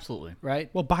 Absolutely. Right?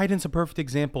 Well, Biden's a perfect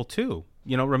example too.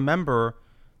 Remember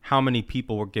how many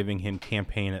people were giving him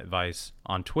campaign advice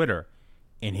on Twitter,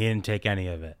 and he didn't take any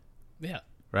of it. Yeah.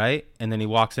 Right? And then he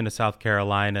walks into South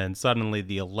Carolina, and suddenly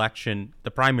the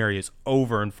primary is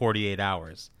over in 48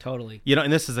 hours. Totally.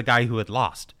 And this is a guy who had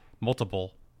lost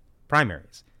multiple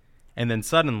primaries. And then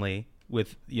suddenly,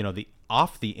 with, the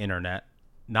off the internet,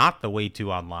 not the way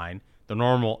to online, the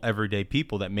normal everyday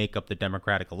people that make up the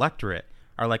Democratic electorate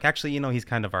are like, actually, he's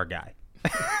kind of our guy.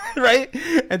 Right?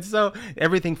 And so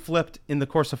everything flipped in the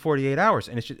course of 48 hours.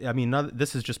 And it's just,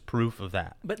 this is just proof of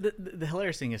that. But the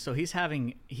hilarious thing is, so he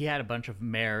had a bunch of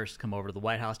mayors come over to the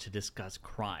White House to discuss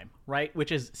crime, right?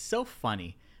 Which is so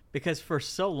funny because for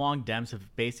so long, Dems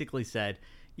have basically said,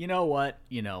 you know what,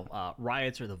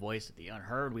 riots are the voice of the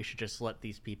unheard. We should just let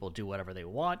these people do whatever they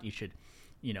want. You should,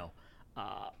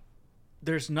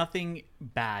 there's nothing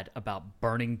bad about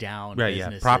burning down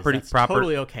businesses. Property,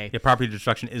 totally okay. Yeah, property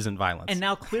destruction isn't violence. And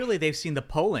now clearly they've seen the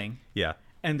polling. Yeah.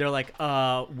 And they're like,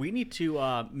 we need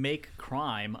to make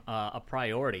crime a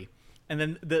priority. And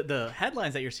then the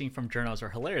headlines that you're seeing from journals are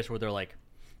hilarious, where they're like,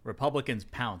 Republicans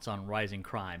pounce on rising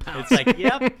crime. It's like,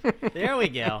 yep, there we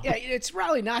go. Yeah, it's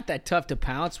probably not that tough to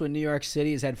pounce when New York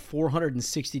City has had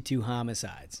 462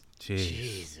 homicides.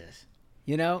 Jesus.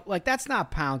 That's not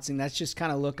pouncing. That's just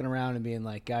kind of looking around and being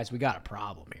like, guys, we got a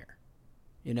problem here.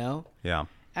 Yeah.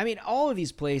 I mean, all of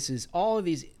these places, all of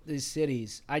these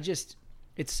cities,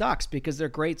 it sucks because they're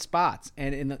great spots.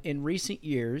 And in recent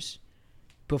years,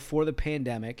 before the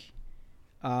pandemic,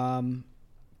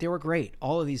 they were great.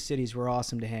 All of these cities were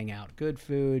awesome to hang out. Good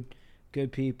food,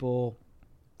 good people,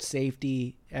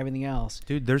 safety, everything else.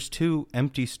 Dude, there's 2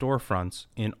 empty storefronts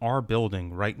in our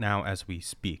building right now as we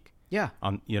speak. Yeah.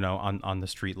 On the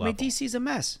street level. I mean, DC's a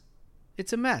mess.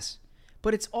 It's a mess.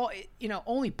 But it's all,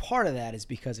 only part of that is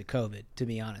because of COVID, to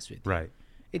be honest with you. Right.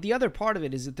 The other part of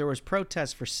it is that there was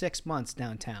protests for 6 months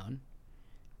downtown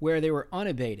where they were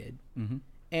unabated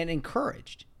and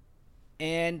encouraged.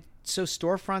 And so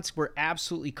storefronts were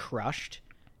absolutely crushed.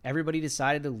 Everybody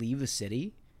decided to leave the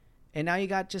city. And now you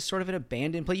got just sort of an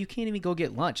abandoned place. You can't even go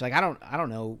get lunch. Like, I don't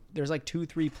know. There's like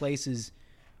 2-3 places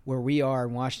where we are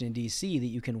in Washington, D.C. that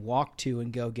you can walk to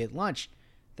and go get lunch.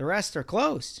 The rest are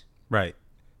closed. Right.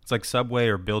 It's like Subway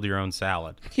or build your own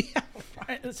salad. Yeah.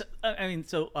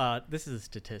 So, this is the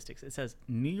statistics. It says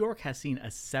New York has seen a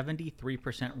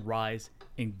 73% rise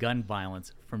in gun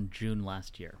violence from June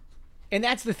last year. And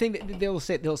that's the thing that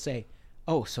they'll say,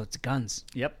 oh, so it's guns.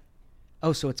 Yep.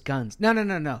 Oh, so it's guns.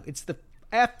 No. It's the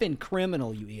effing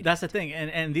criminal, you idiot. That's the thing.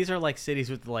 And these are like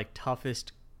cities with the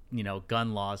toughest,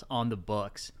 gun laws on the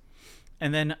books.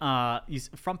 And then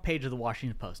front page of the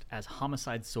Washington Post, as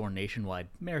homicides soar nationwide,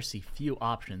 mayors see few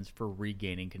options for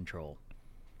regaining control.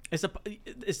 It's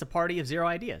the party of zero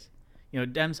ideas.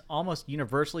 Dems almost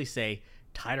universally say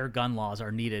tighter gun laws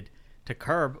are needed to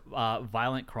curb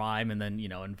violent crime, and then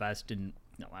invest in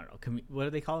I don't know what do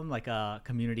they call them, like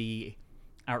community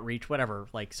outreach, whatever,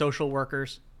 like social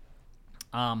workers.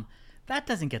 That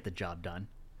doesn't get the job done.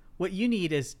 What you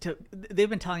need is they've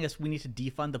been telling us we need to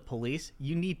defund the police.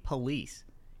 You need police.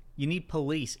 You need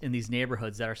police in these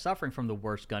neighborhoods that are suffering from the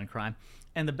worst gun crime.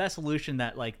 And the best solution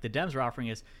that the Dems are offering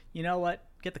is, you know what?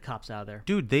 Get the cops out of there.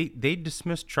 Dude, they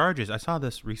dismissed charges. I saw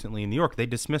this recently in New York. They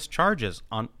dismissed charges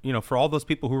on, for all those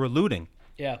people who were looting.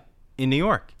 Yeah. In New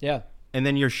York. Yeah. And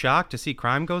then you're shocked to see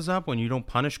crime goes up when you don't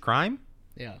punish crime?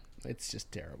 Yeah. It's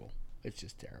just terrible. It's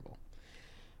just terrible.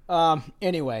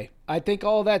 Anyway, I think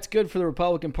all that's good for the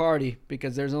Republican Party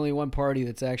because there's only one party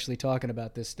that's actually talking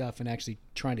about this stuff and actually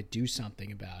trying to do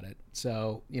something about it.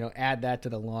 So, add that to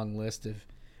the long list of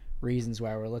reasons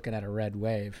why we're looking at a red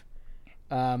wave.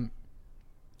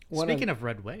 Speaking of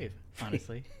red wave,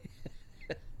 honestly,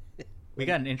 we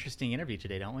got an interesting interview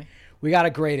today, don't we? We got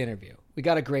a great interview.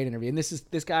 And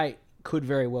this guy could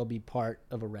very well be part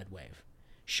of a red wave.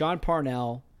 Sean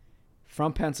Parnell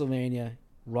from Pennsylvania,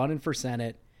 running for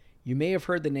Senate. You may have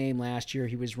heard the name last year.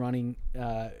 He was running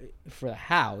for the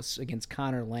House against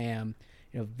Connor Lamb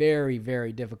in a very,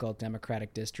 very difficult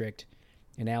Democratic district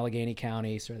in Allegheny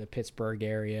County, sort of the Pittsburgh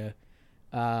area.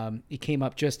 He came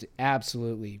up just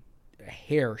absolutely a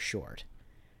hair short,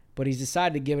 but he's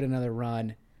decided to give it another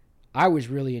run. I was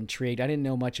really intrigued. I didn't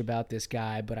know much about this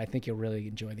guy, but I think you'll really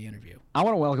enjoy the interview. I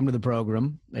want to welcome to the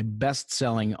program a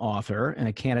best-selling author and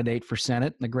a candidate for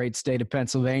Senate in the great state of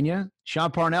Pennsylvania, Sean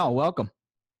Parnell. Welcome.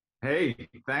 Hey,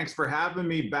 thanks for having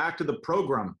me back to the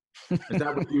program. That's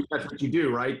what you do,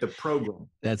 right? The program.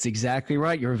 That's exactly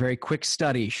right. You're a very quick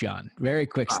study, Sean. Very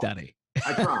quick study.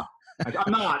 I try.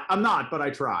 I'm not, but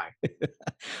I try.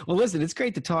 Well, listen, it's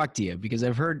great to talk to you because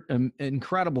I've heard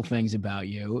incredible things about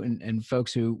you and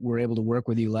folks who were able to work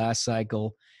with you last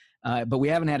cycle, but we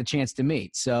haven't had a chance to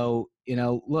meet. So,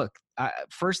 look,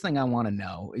 first thing I want to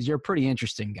know is you're a pretty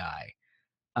interesting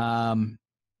guy.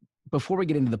 Before we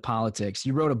get into the politics,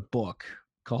 you wrote a book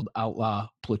called Outlaw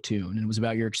Platoon, and it was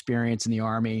about your experience in the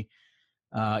Army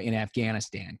in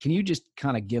Afghanistan. Can you just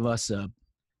kind of give us a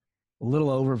little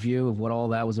overview of what all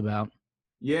that was about?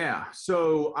 Yeah.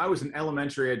 So I was an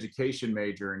elementary education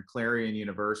major in Clarion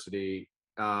University.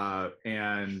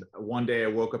 And one day I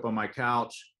woke up on my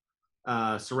couch,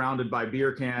 surrounded by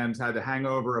beer cans, had the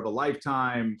hangover of a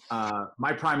lifetime.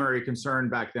 My primary concern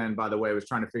back then, by the way, was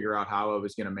trying to figure out how I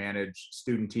was going to manage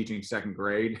student teaching second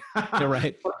grade.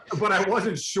 Right. But I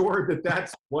wasn't sure that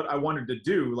that's what I wanted to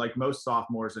do. Like most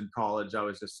sophomores in college, I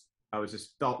was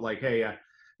just felt like, hey,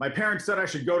 my parents said I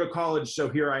should go to college, so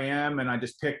here I am, and I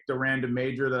just picked a random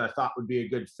major that I thought would be a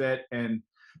good fit. And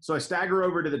so I stagger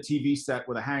over to the TV set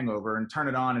with a hangover and turn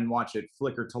it on and watch it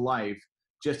flicker to life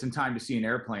just in time to see an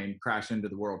airplane crash into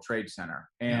the World Trade Center.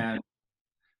 And,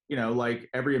 like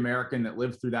every American that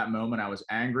lived through that moment, I was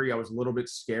angry. I was a little bit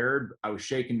scared. I was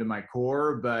shaken to my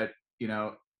core. But,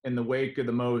 in the wake of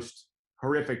the most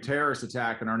horrific terrorist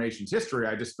attack in our nation's history,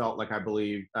 I just felt like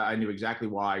I knew exactly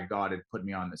why God had put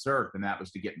me on this earth, and that was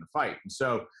to get in the fight. And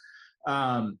so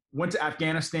went to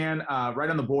Afghanistan, right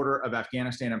on the border of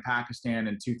Afghanistan and Pakistan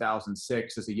in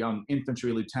 2006 as a young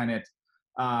infantry lieutenant.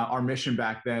 Our mission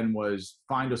back then was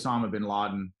find Osama bin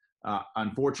Laden.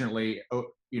 Unfortunately,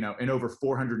 in over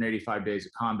 485 days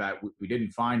of combat, we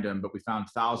didn't find him, but we found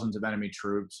thousands of enemy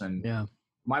troops. And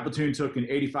my platoon took an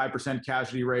 85%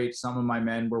 casualty rate. Some of my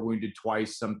men were wounded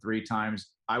twice, some 3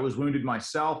 times. I was wounded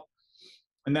myself.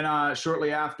 And then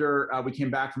shortly after we came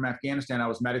back from Afghanistan, I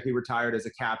was medically retired as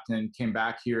a captain, came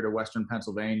back here to Western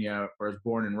Pennsylvania, where I was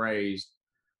born and raised.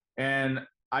 And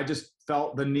I just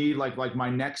felt the need, like my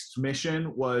next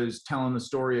mission was telling the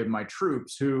story of my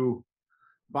troops who,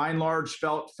 by and large,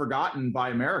 felt forgotten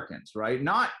by Americans, right?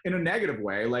 Not in a negative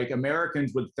way. Like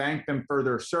Americans would thank them for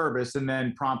their service and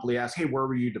then promptly ask, hey, where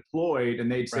were you deployed?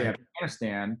 And they'd say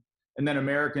Afghanistan. And then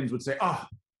Americans would say, oh,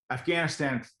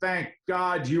 Afghanistan, thank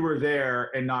God you were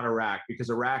there and not Iraq, because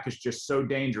Iraq is just so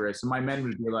dangerous. And my men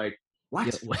would be like, what?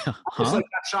 Yeah, well, I just got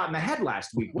shot in the head last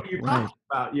week. What are you talking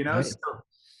about? Right. So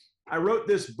I wrote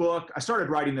this book. I started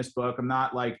writing this book. I'm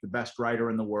not like the best writer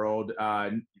in the world.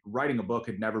 Writing a book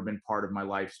had never been part of my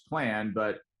life's plan,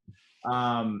 but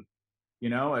I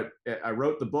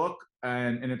wrote the book,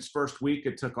 and in its first week,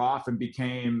 it took off and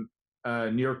became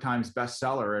a New York Times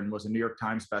bestseller, and was a New York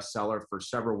Times bestseller for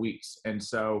several weeks. And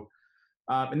so,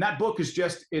 and that book is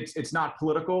just, it's not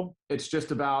political. It's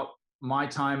just about my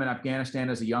time in Afghanistan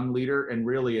as a young leader, and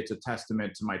really it's a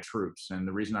testament to my troops. And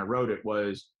the reason I wrote it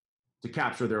was to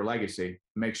capture their legacy,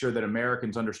 make sure that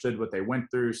Americans understood what they went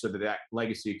through so that that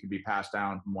legacy could be passed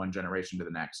down from one generation to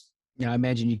the next. Yeah, I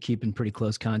imagine you keep in pretty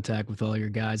close contact with all your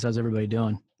guys. How's everybody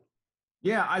doing?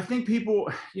 Yeah, I think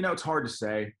people, it's hard to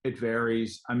say. It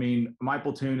varies. I mean, my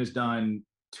platoon has done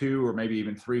 2 or maybe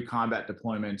even 3 combat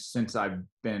deployments since I've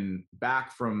been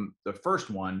back from the first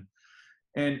one.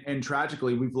 And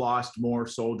tragically, we've lost more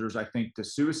soldiers, I think, to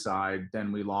suicide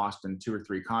than we lost in 2 or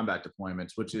 3 combat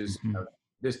deployments, which is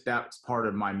that's part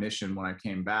of my mission when I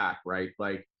came back, right?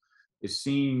 Like, is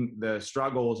seeing the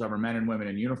struggles of our men and women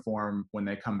in uniform when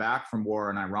they come back from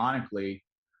war. And ironically,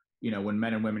 when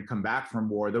men and women come back from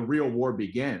war, the real war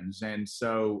begins. And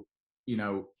so,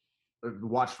 I've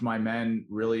watched my men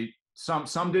really,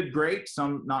 some did great,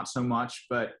 some not so much,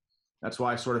 but that's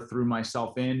why I sort of threw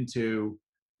myself into,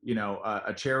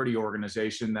 a charity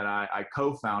organization that I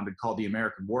co-founded called the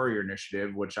American Warrior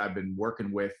Initiative, which I've been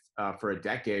working with for a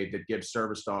decade, that gives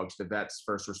service dogs to vets,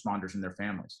 first responders, and their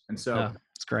families. And so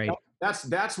it's great.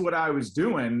 That's what I was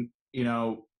doing,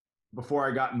 before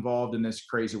I got involved in this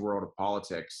crazy world of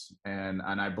politics. And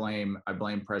I blame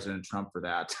President Trump for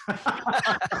that.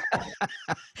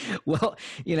 Well,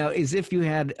 as if you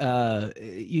had,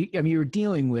 you were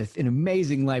dealing with an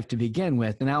amazing life to begin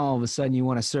with, and now all of a sudden you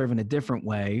want to serve in a different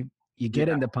way. You get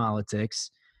into politics.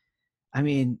 I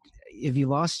mean, have you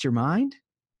lost your mind?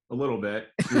 A little bit.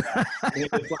 Yeah.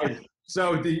 It's like,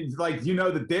 so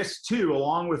that this too,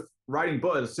 along with writing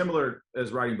books, similar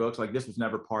as writing books, like this was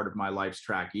never part of my life's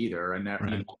track either. And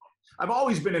I've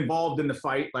always been involved in the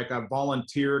fight. Like, I've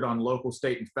volunteered on local,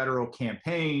 state, and federal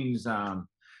campaigns. I've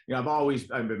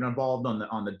been involved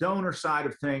on the donor side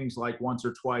of things, like once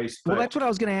or twice. Well, that's what I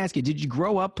was going to ask you. Did you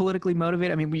grow up politically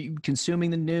motivated? I mean, were you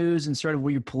consuming the news and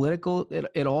were you political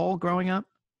at all growing up?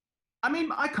 I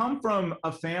mean, I come from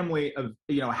a family of,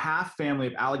 half family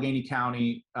of Allegheny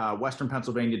County, Western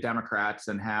Pennsylvania Democrats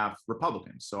and half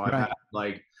Republicans. So I've had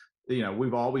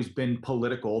we've always been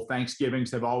political. Thanksgivings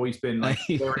have always been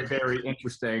very, very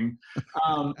interesting.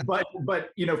 But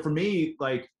for me,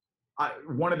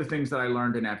 one of the things that I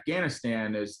learned in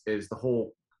Afghanistan is the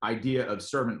whole idea of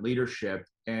servant leadership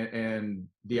and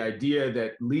the idea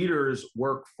that leaders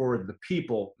work for the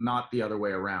people, not the other way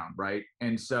around. Right.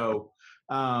 And so,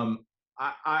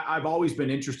 I've always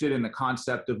been interested in the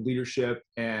concept of leadership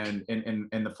and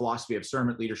the philosophy of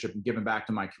servant leadership and giving back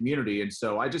to my community. And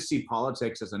so I just see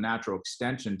politics as a natural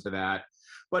extension to that.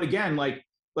 But again, like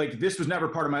this was never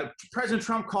part of my, President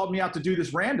Trump called me out to do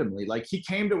this randomly. Like, he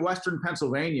came to Western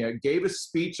Pennsylvania, gave a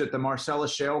speech at the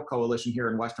Marcellus Shale Coalition here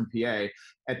in Western PA.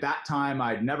 At that time,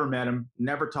 I'd never met him,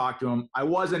 never talked to him. I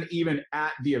wasn't even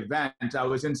at the event. I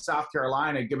was in South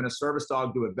Carolina giving a service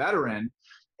dog to a veteran.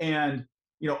 And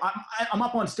I'm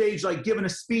up on stage, like, giving a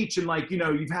speech, and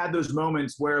you've had those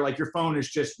moments where your phone is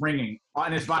just ringing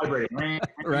and it's vibrating,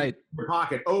 right, in your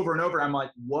pocket over and over. I'm like,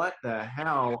 what the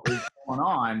hell is going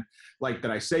on? Like,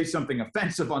 did I say something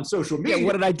offensive on social media? Yeah,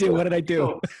 what did I do? What did I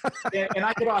do? and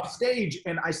I get off stage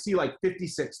and I see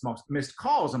 56 missed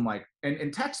calls. I'm like,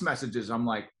 and text messages. I'm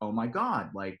like, oh my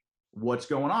God, what's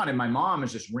going on? And my mom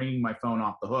is just ringing my phone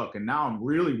off the hook. And now I'm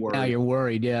really worried. Now you're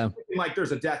worried, yeah. Like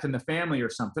there's a death in the family or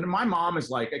something. And my mom is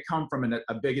I come from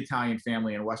a big Italian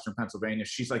family in Western Pennsylvania.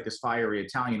 She's this fiery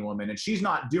Italian woman. And she's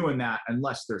not doing that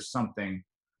unless there's something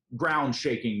ground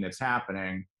shaking that's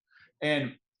happening.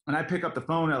 And I pick up the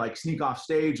phone, I sneak off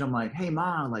stage. I'm like, hey,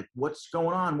 Ma, what's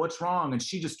going on? What's wrong? And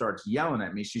she just starts yelling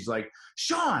at me. She's like,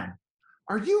 Sean,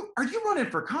 are you running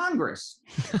for Congress?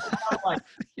 I'm like,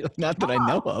 not that I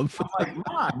know of. I'm like,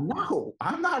 Mom, no,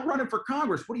 I'm not running for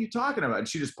Congress. What are you talking about? And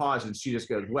she just paused and she just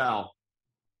goes, well,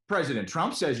 President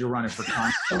Trump says you're running for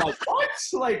Congress. I'm like, what?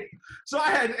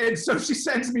 So she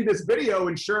sends me this video,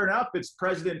 and sure enough, it's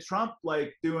President Trump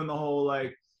doing the whole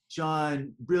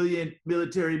Sean, brilliant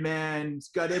military man, he's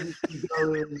got everything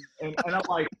going. And I'm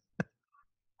like,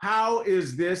 how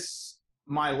is this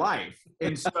my life?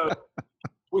 And so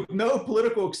with no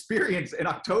political experience in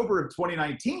October of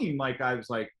 2019, I was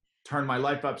turned my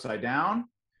life upside down.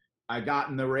 I got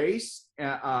in the race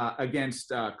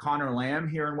against Connor Lamb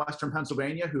here in Western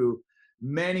Pennsylvania, who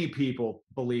many people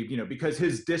believe, because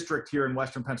his district here in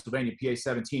Western Pennsylvania, PA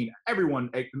 17,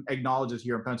 everyone acknowledges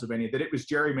here in Pennsylvania that it was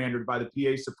gerrymandered by the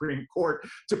PA Supreme Court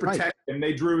to protect him.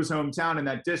 They drew his hometown in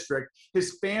that district.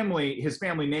 His family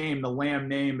name, the Lamb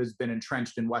name, has been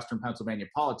entrenched in Western Pennsylvania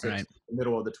politics in the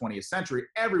middle of the 20th century.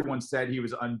 Everyone said he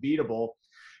was unbeatable.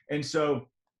 And so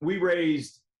we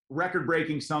raised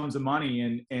record-breaking sums of money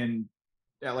in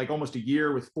almost a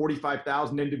year with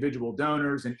 45,000 individual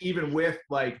donors. And even with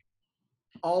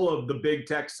all of the big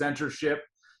tech censorship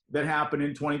that happened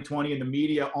in 2020 and the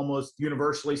media almost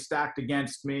universally stacked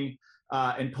against me,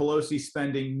 and Pelosi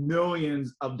spending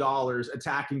millions of dollars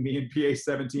attacking me in PA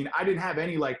 17. I didn't have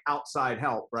any like outside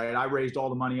help, right? I raised all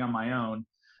the money on my own.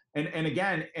 And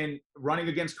again, and running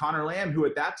against Connor Lamb, who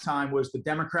at that time was the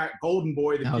Democrat golden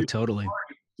boy. Totally.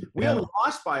 We only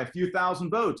lost by a few thousand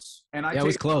votes. And it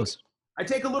was close. I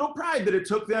take a little pride that it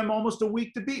took them almost a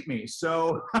week to beat me.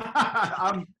 So,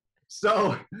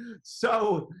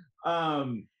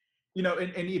 you know,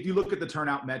 and if you look at the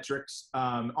turnout metrics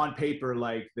on paper,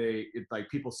 like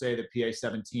people say that PA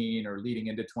 17 or leading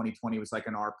into 2020 was like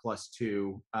an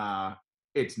R+2.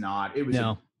 It's not. It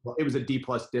was a D+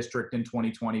 district in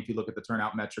 2020. If you look at the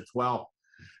turnout metrics, well,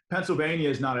 Pennsylvania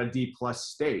is not a D+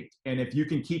 state, and if you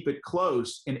can keep it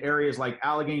close in areas like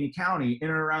Allegheny County, in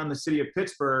and around the city of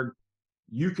Pittsburgh,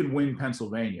 you can win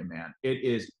Pennsylvania, man. It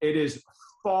is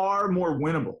far more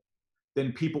winnable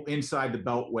than people inside the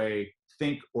Beltway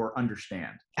think or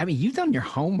understand. I mean, you've done your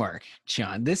homework,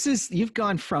 Sean. You've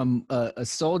gone from a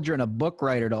soldier and a book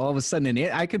writer to all of a sudden,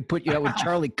 I could put you out with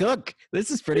Charlie Cook.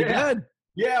 This is pretty good.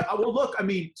 Yeah, well, look, I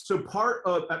mean, so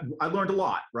I learned a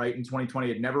lot, right, in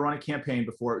 2020. I'd never run a campaign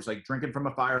before. It was like drinking from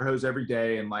a fire hose every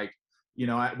day. And like, you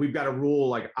know, we've got a rule,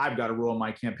 like I've got a rule in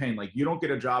my campaign. Like, you don't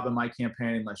get a job in my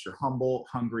campaign unless you're humble,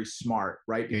 hungry, smart,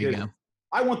 right? Because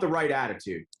I want the right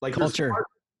attitude. Like culture.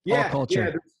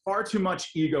 Culture. There's far too much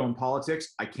ego in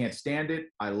politics. I can't stand it.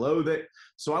 I loathe it.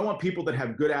 So I want people that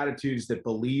have good attitudes, that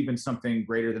believe in something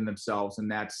greater than themselves, and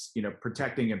that's, you know,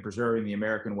 protecting and preserving the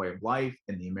American way of life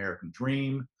and the American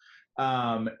dream.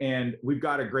 And we've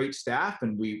got a great staff,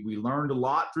 and we learned a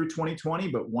lot through 2020.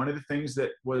 But one of the things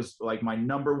that was like my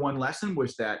number one lesson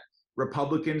was that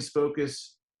Republicans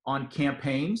focus on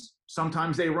campaigns.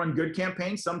 Sometimes they run good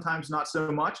campaigns, sometimes not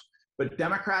so much. But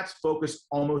Democrats focus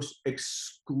almost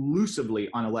exclusively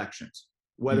on elections,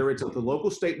 whether it's at the local,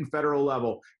 state, and federal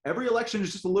level. Every election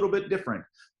is just a little bit different.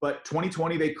 But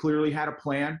 2020, they clearly had a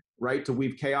plan, right, to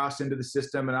weave chaos into the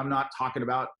system. And I'm not talking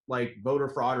about like voter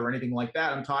fraud or anything like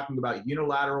that. I'm talking about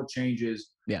unilateral changes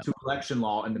to election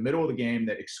law in the middle of the game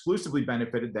that exclusively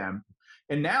benefited them.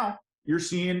 And now you're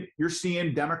seeing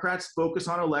Democrats focus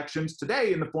on elections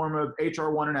today in the form of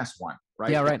HR 1 and S1, right?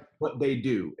 Yeah, right. That's what they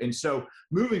do. And so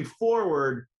moving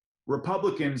forward,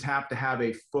 Republicans have to have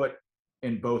a foot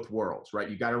in both worlds, right?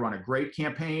 You got to run a great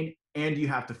campaign, and you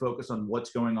have to focus on what's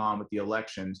going on with the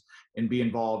elections and be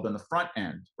involved on the front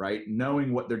end, right?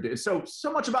 Knowing what they're doing. So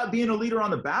much about being a leader on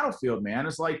the battlefield, man,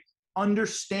 is like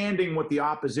understanding what the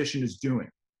opposition is doing.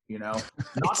 You know,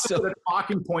 not to the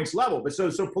talking points level, but so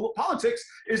politics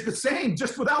is the same,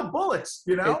 just without bullets,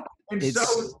 you know?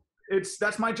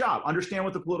 That's my job. Understand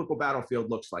what the political battlefield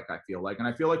looks like, I feel like. And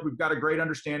I feel like we've got a great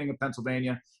understanding of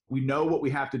Pennsylvania. We know what we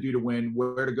have to do to win,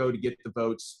 where to go to get the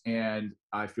votes, and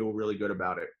I feel really good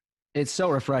about it. It's so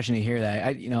refreshing to hear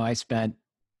that. I spent,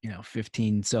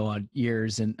 15 so odd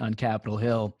years on Capitol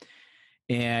Hill,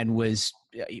 and was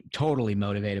totally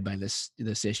motivated by this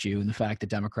issue and the fact that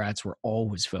Democrats were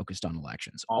always focused on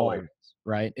elections. Always,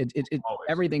 right? Always.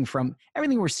 Everything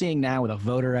we're seeing now with a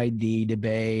voter ID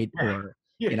debate or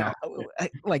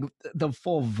like the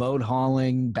full vote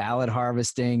hauling, ballot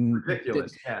harvesting.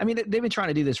 Ridiculous. I mean, they've been trying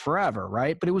to do this forever,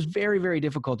 right? But it was very, very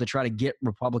difficult to try to get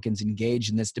Republicans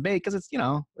engaged in this debate because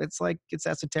it's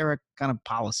esoteric kind of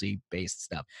policy-based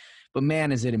stuff. But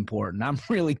man, is it important. I'm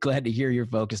really glad to hear you're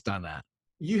focused on that.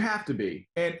 You have to be.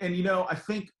 And I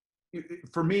think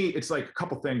for me, it's like a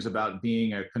couple things about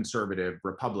being a conservative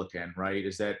Republican, right?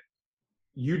 Is that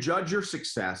you judge your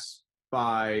success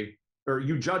or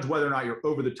you judge whether or not you're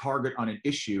over the target on an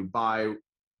issue by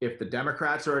if the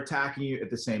Democrats are attacking you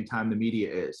at the same time the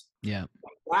media is. Yeah.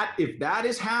 If that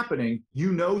is happening,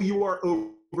 you are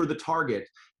over the target.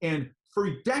 And for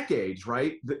decades,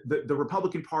 right, the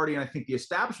Republican Party, and I think the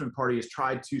establishment party, has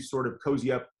tried to sort of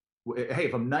cozy up. Hey,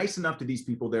 if I'm nice enough to these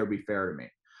people, they'll be fair to me.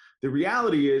 The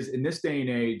reality is, in this day and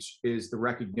age, is the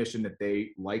recognition that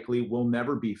they likely will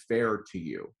never be fair to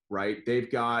you, right?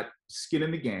 They've got skin in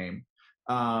the game.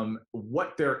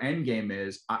 What their end game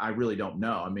is, I really don't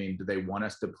know. I mean, do they want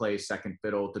us to play second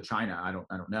fiddle to China? I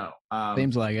don't know.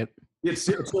 Seems like it. It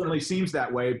certainly seems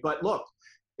that way. But look,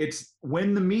 it's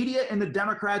when the media and the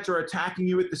Democrats are attacking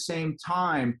you at the same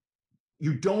time,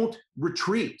 you don't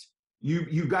retreat.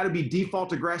 You got to be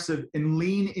default aggressive and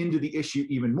lean into the issue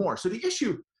even more. So the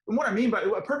issue, and what I mean by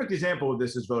a perfect example of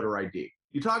this is voter ID.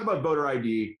 You talk about voter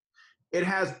ID, it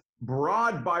has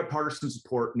broad bipartisan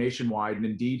support nationwide, and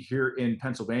indeed here in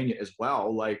Pennsylvania as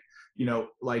well. Like,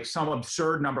 like some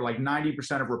absurd number, like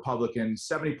 90% of Republicans,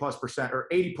 70+% or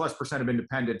 80+% of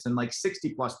independents, and like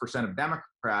 60+% of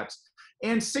Democrats,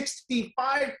 and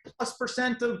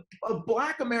 65+% of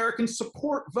Black Americans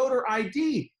support voter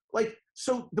ID. Like,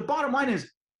 so the bottom line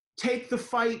is, take the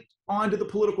fight onto the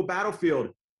political battlefield.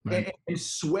 Right. And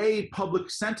sway public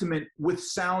sentiment with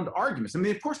sound arguments. I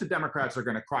mean, of course, the Democrats are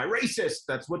going to cry racist.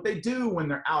 That's what they do when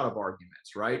they're out of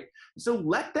arguments, right? So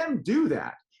let them do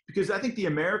that, because I think the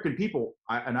American people,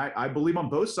 I believe on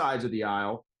both sides of the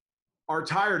aisle, are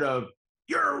tired of,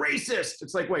 you're a racist.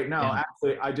 It's like, wait, no,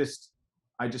 actually, I just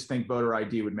think voter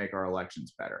ID would make our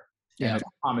elections better. Yeah, it's a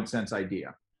common sense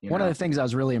idea. One of the things I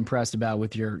was really impressed about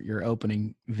with your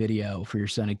opening video for your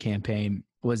Senate campaign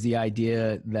was the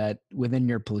idea that within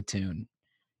your platoon,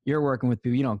 you're working with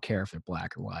people, you don't care if they're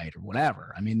black or white or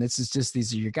whatever. I mean,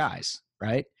 these are your guys,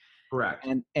 right? Correct.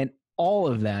 And all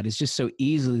of that is just so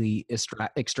easily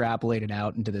extrapolated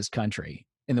out into this country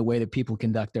in the way that people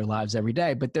conduct their lives every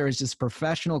day. But there is this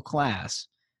professional class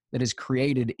that is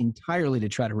created entirely to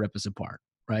try to rip us apart,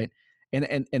 right?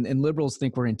 And liberals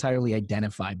think we're entirely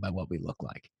identified by what we look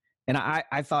like. And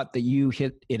I thought that you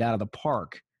hit it out of the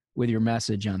park with your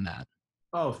message on that.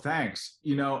 Oh, thanks.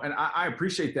 And I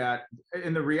appreciate that.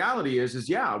 And the reality is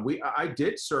yeah, I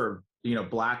did serve,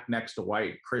 black next to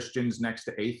white, Christians next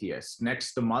to atheists,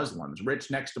 next to Muslims,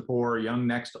 rich next to poor, young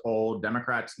next to old,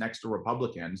 Democrats next to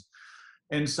Republicans.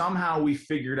 And somehow we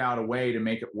figured out a way to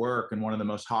make it work in one of the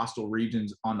most hostile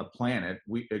regions on the planet,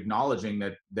 acknowledging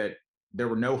that there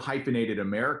were no hyphenated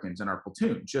Americans in our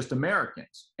platoon, just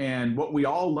Americans. And what we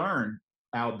all learned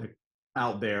out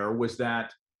there was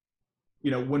that,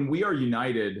 when we are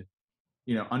united,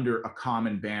 under a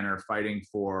common banner, fighting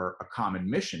for a common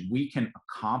mission, we can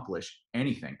accomplish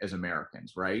anything as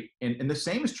Americans, right? And the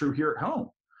same is true here at home.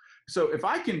 So if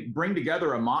I can bring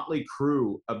together a motley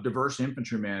crew of diverse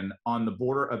infantrymen on the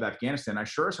border of Afghanistan, I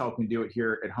sure as hell can do it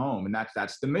here at home. And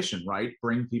that's the mission, right?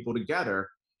 Bring people together.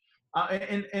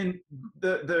 And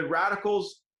the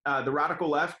radicals, the radical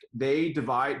left, they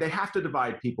have to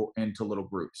divide people into little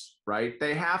groups, right?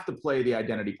 They have to play the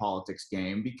identity politics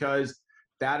game, because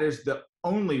that is the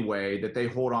only way that they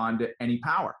hold on to any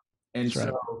power. And that's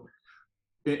so,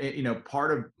 right.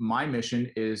 Part of my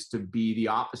mission is to be the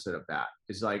opposite of that.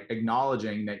 Is like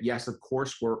acknowledging that, yes, of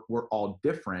course, we're all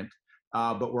different,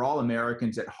 but we're all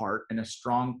Americans at heart, and a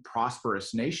strong,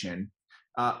 prosperous nation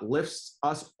lifts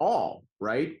us all,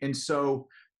 right? And so,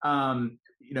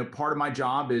 part of my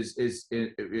job is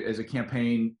as a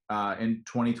campaign in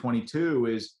 2022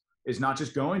 is not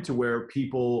just going to where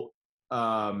people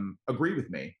agree with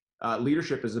me.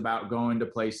 Leadership is about going to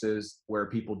places where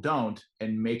people don't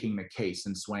and making the case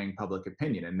and swaying public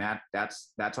opinion, and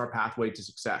that's our pathway to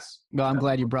success. Well, I'm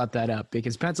glad you brought that up,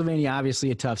 because Pennsylvania,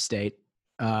 obviously a tough state.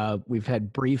 We've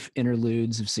had brief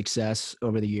interludes of success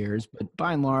over the years, but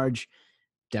by and large,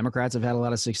 Democrats have had a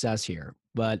lot of success here.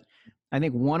 But I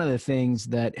think one of the things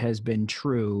that has been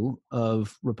true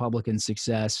of Republican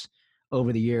success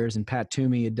over the years, and Pat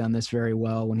Toomey had done this very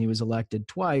well when he was elected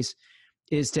twice,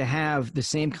 is to have the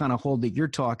same kind of hold that you're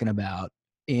talking about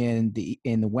in the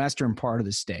western part of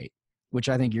the state, which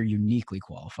I think you're uniquely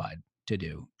qualified to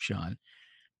do, Sean.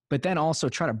 But then also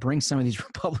try to bring some of these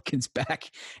Republicans back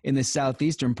in the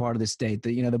southeastern part of the state,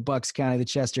 the Bucks County, the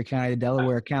Chester County, the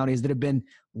Delaware counties that have been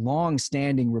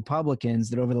long-standing Republicans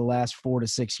that over the last 4 to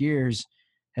 6 years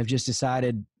have just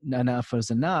decided enough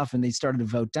is enough, and they started to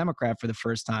vote Democrat for the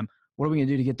first time. What are we going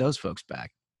to do to get those folks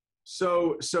back?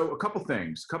 So a couple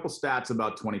things, couple stats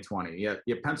about 2020. Yeah,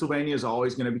 Pennsylvania is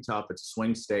always going to be tough. It's a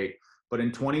swing state. But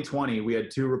in 2020, we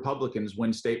had 2 Republicans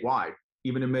win statewide,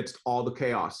 even amidst all the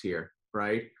chaos here,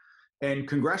 right? And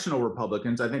congressional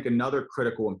Republicans, I think another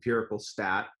critical empirical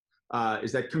stat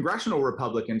is that congressional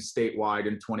Republicans statewide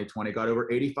in 2020 got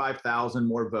over 85,000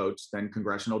 more votes than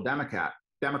congressional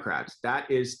Democrats. That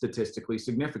is statistically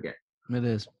significant. It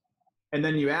is. And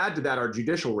then you add to that our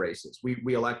judicial races.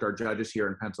 We elect our judges here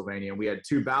in Pennsylvania, and we had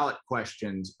 2 ballot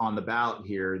questions on the ballot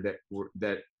here that were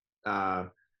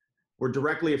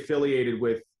directly affiliated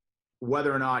with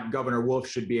whether or not Governor Wolf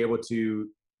should be able to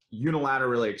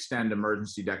unilaterally extend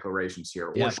emergency declarations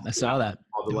here. Yeah, I saw that.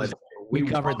 We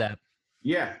covered that.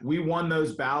 Yeah, we won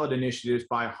those ballot initiatives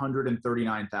by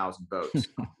 139,000 votes.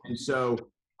 And so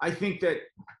I think that,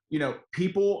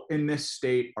 people in this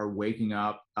state are waking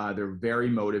up. They're very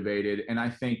motivated. And I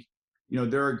think,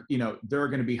 there are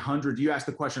going to be hundreds. You asked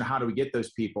the question, how do we get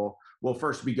those people? Well,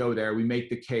 first we go there. We make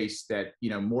the case that,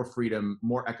 more freedom,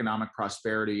 more economic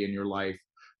prosperity in your life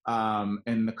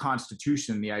and the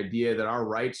Constitution, the idea that our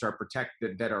rights are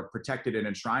protected and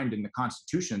enshrined in the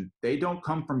Constitution, they don't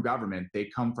come from government. They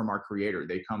come from our Creator.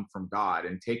 They come from God.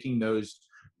 And taking those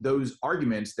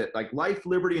arguments that like life,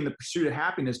 liberty, and the pursuit of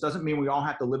happiness doesn't mean we all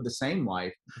have to live the same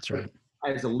life. That's right.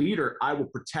 As a leader, I will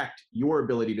protect your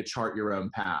ability to chart your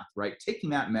own path, right? Taking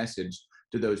that message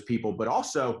to those people, but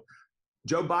also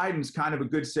Joe Biden's kind of a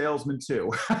good salesman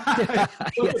too.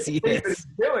 Yes, he is.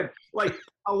 Like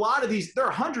a lot of these, there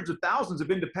are hundreds of thousands of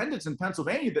independents in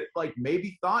Pennsylvania that like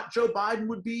maybe thought Joe Biden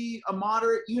would be a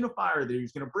moderate unifier, that he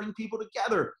was going to bring people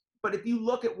together. But if you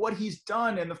look at what he's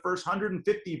done in the first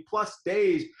 150 plus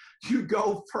days, you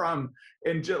go from,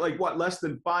 in less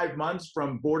than 5 months,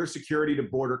 from border security to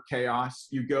border chaos.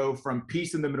 You go from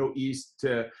peace in the Middle East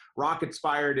to rockets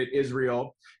fired at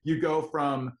Israel. You go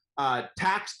from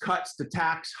tax cuts to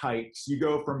tax hikes. You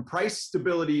go from price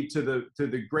stability to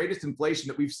the greatest inflation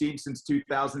that we've seen since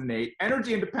 2008,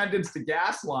 energy independence to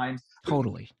gas lines.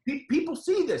 Totally. People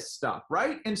see this stuff,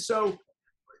 right? And so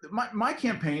my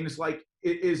campaign is like,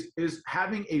 is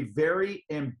having a very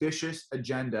ambitious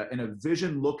agenda and a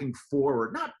vision looking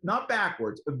forward, not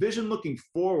backwards, a vision looking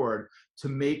forward to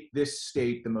make this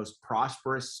state the most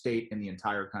prosperous state in the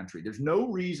entire country. There's no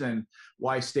reason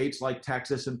why states like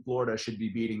Texas and Florida should be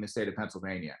beating the state of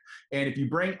Pennsylvania. And if you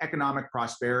bring economic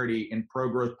prosperity and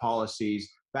pro-growth policies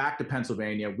back to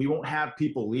Pennsylvania, we won't have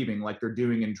people leaving like they're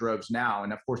doing in droves now.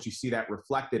 And of course, you see that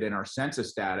reflected in our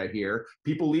census data here.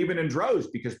 People leaving in droves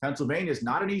because Pennsylvania is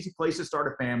not an easy place to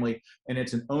start a family, and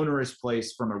it's an onerous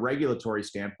place from a regulatory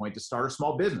standpoint to start a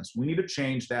small business. We need to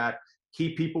change that,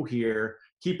 keep people here,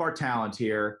 keep our talent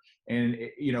here. And,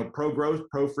 pro-growth,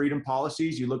 pro-freedom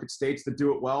policies, you look at states that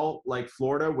do it well, like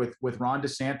Florida with Ron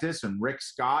DeSantis and Rick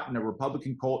Scott and a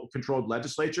Republican-controlled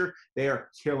legislature, they are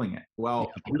killing it.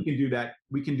 Well, we can do that.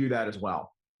 We can do that as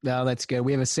well. No, that's good.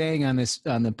 We have a saying on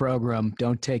the program,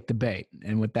 don't take the bait.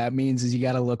 And what that means is you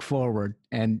got to look forward.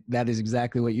 And that is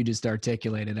exactly what you just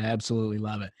articulated. I absolutely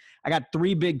love it. I got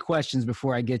 3 big questions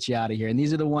before I get you out of here. And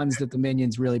these are the ones that the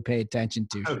minions really pay attention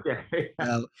to. Okay.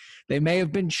 They may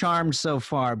have been charmed so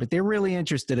far, but they're really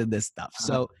interested in this stuff.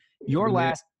 So your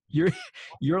last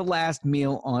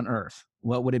meal on earth,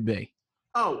 what would it be?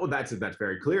 Oh, well, that's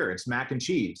very clear. It's mac and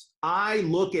cheese. I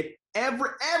look at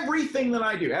everything that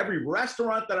I do, every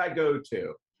restaurant that I go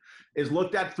to is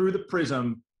looked at through the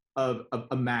prism of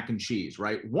mac and cheese,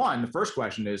 right? The first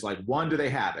question is like, do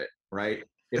they have it, right?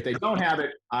 If they don't have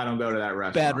it, I don't go to that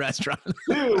restaurant. Bad restaurant.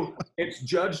 2, it's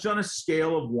judged on a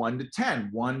scale of 1 to 10,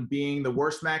 1 being the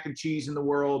worst mac and cheese in the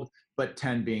world, but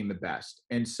 10 being the best.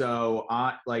 And so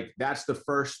that's the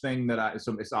first thing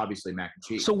so it's obviously mac and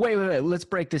cheese. So wait, let's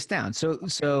break this down. So,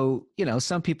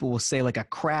 some people will say like a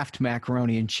Kraft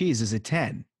macaroni and cheese is a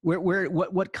 10.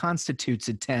 What constitutes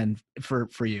a 10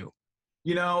 for you?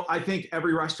 I think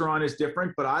every restaurant is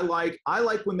different, but I like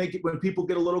when people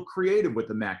get a little creative with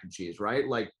the mac and cheese, right?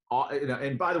 Like,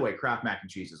 and by the way, Kraft mac and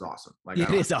cheese is awesome. Like,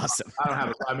 it is awesome.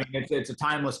 It's a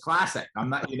timeless classic. I'm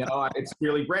not, it's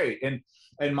really great.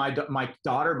 And my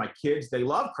daughter, my kids, they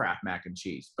love Kraft mac and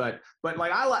cheese, but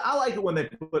like, I like it when they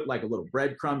put like a little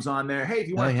breadcrumbs on there. Hey, if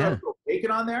you want to throw a little bacon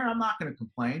on there, I'm not going to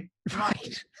complain. So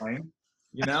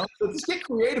just get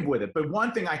creative with it. But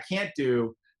one thing I can't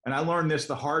do, and I learned this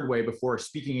the hard way before a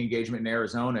speaking engagement in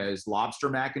Arizona, is lobster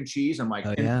mac and cheese. I'm like,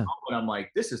 I'm like,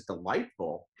 this is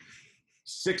delightful.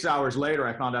 6 hours later,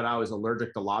 I found out I was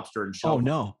allergic to lobster and shellfish. Oh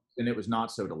no. And it was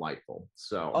not so delightful.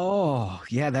 So. Oh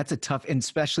yeah, that's a tough, and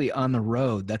especially on the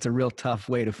road, that's a real tough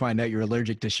way to find out you're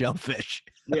allergic to shellfish.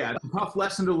 Yeah, it's a tough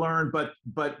lesson to learn, but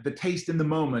the taste in the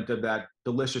moment of that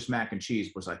delicious mac and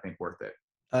cheese was, I think, worth it.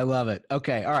 I love it.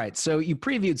 Okay. All right. So you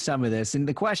previewed some of this, and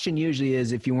the question usually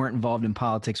is, if you weren't involved in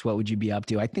politics, what would you be up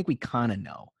to? I think we kind of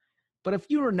know, but if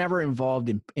you were never involved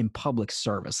in public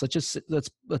service, let's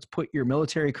put your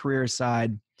military career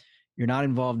aside. You're not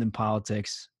involved in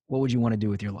politics. What would you want to do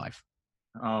with your life?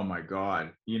 Oh my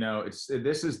God.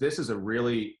 This is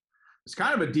it's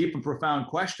kind of a deep and profound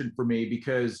question for me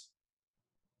because,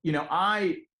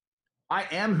 I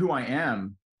am who I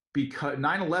am because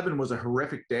 9/11 was a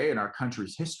horrific day in our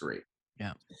country's history.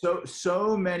 Yeah.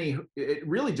 So many, it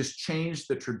really just changed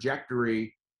the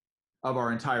trajectory of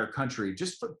our entire country,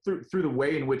 just through the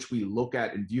way in which we look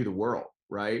at and view the world.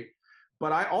 Right.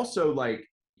 But I also I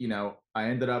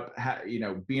ended up,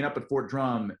 being up at Fort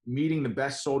Drum, meeting the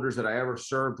best soldiers that I ever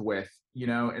served with,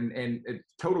 and it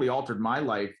totally altered my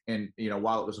life. And,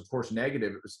 while it was of course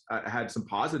negative, I had some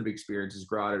positive experiences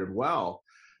grow out of it as well.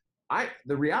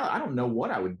 The reality, I don't know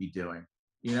what I would be doing.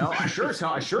 I sure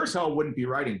as hell wouldn't be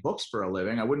writing books for a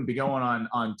living. I wouldn't be going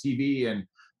on TV and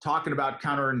talking about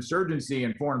counterinsurgency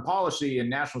and foreign policy and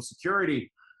national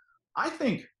security. I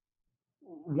think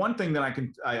one thing that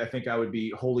I think I would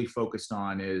be wholly focused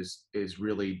on is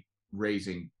really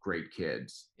raising great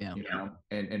kids,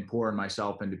 and pouring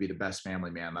myself in to be the best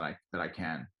family man that I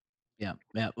can. Yeah.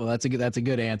 Well, that's a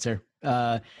good answer.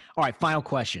 All right. Final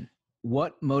question.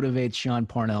 What motivates Sean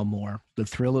Parnell more, the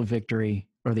thrill of victory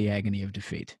or the agony of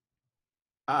defeat?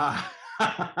 You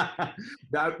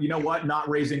know what? Not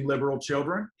raising liberal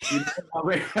children.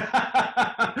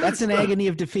 That's an agony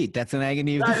of defeat. That's an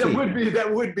agony of defeat.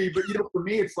 That would be. But for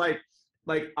me, it's like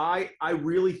I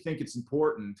really think it's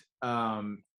important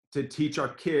to teach our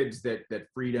kids that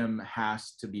freedom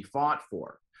has to be fought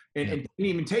for, and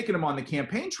even taking them on the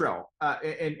campaign trail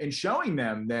and showing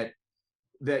them that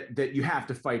you have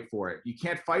to fight for it. You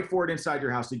can't fight for it inside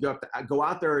your house. You go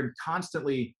out there and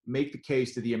constantly make the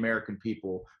case to the American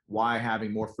people why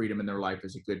having more freedom in their life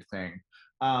is a good thing.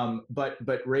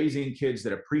 But raising kids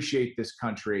that appreciate this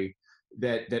country,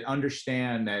 that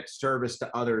understand that service to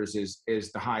others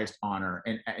is the highest honor,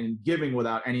 and giving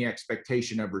without any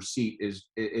expectation of receipt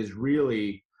is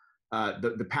really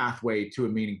the pathway to a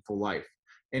meaningful life.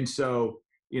 And so,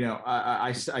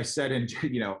 I said,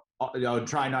 I'll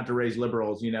try not to raise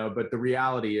liberals, but the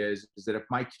reality is that if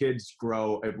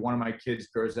one of my kids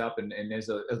grows up and is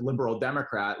a liberal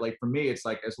Democrat, like for me, it's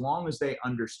like, as long as they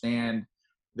understand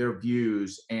their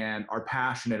views and are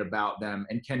passionate about them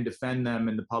and can defend them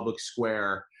in the public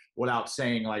square without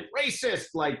saying like racist,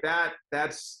 like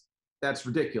that's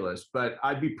ridiculous. But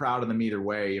I'd be proud of them either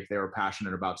way if they were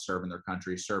passionate about serving their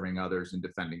country, serving others, and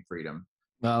defending freedom.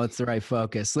 Well, it's the right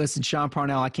focus. Listen, Sean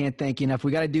Parnell, I can't thank you enough.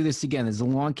 We got to do this again. There's a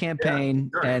long campaign,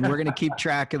 and we're going to keep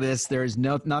track of this. There's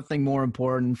nothing more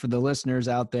important for the listeners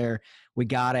out there. We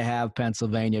got to have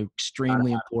Pennsylvania.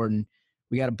 Extremely important.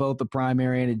 We got both a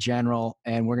primary and a general,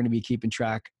 and we're going to be keeping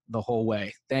track the whole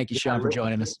way. Thank you, Sean, for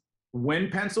joining us. Win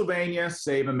Pennsylvania,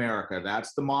 save America.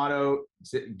 That's the motto.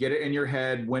 Get it in your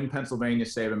head. Win Pennsylvania,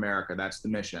 save America. That's the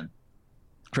mission.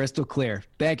 Crystal clear.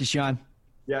 Thank you, Sean.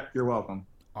 Yeah, you're welcome.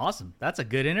 Awesome. That's a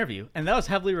good interview. And that was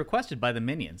heavily requested by the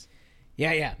Minions.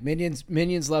 Yeah.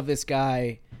 Minions love this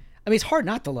guy. I mean, it's hard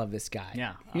not to love this guy.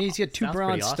 Yeah. He's got 2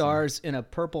 bronze stars and a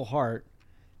Purple Heart,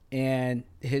 and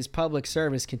his public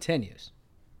service continues.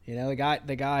 The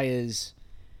guy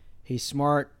he's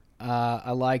smart.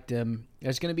 I liked him.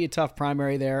 There's going to be a tough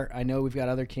primary there. I know we've got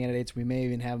other candidates. We may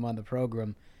even have him on the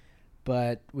program,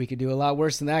 but we could do a lot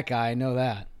worse than that guy. I know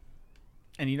that.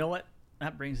 And you know what?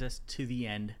 That brings us to the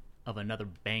end of another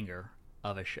banger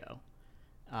of a show.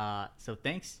 So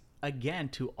thanks again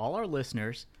to all our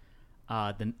listeners.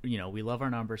 We love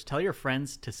our numbers. Tell your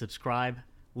friends to subscribe,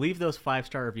 leave those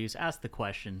 5-star reviews, ask the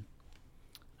question.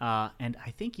 And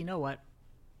I think, you know what?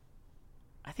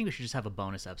 I think we should just have a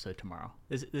bonus episode tomorrow.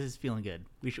 This is feeling good.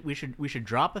 We should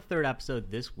drop a 3rd episode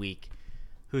this week.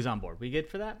 Who's on board? We good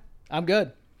for that? I'm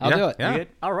good. I'll do it. Yeah. You good?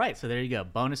 All right. So there you go.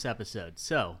 Bonus episode.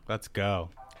 So let's go.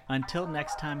 Until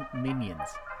next time, Minions,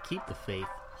 keep the faith,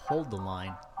 hold the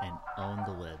line, and own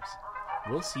the libs.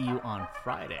 We'll see you on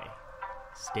Friday.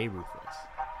 Stay ruthless.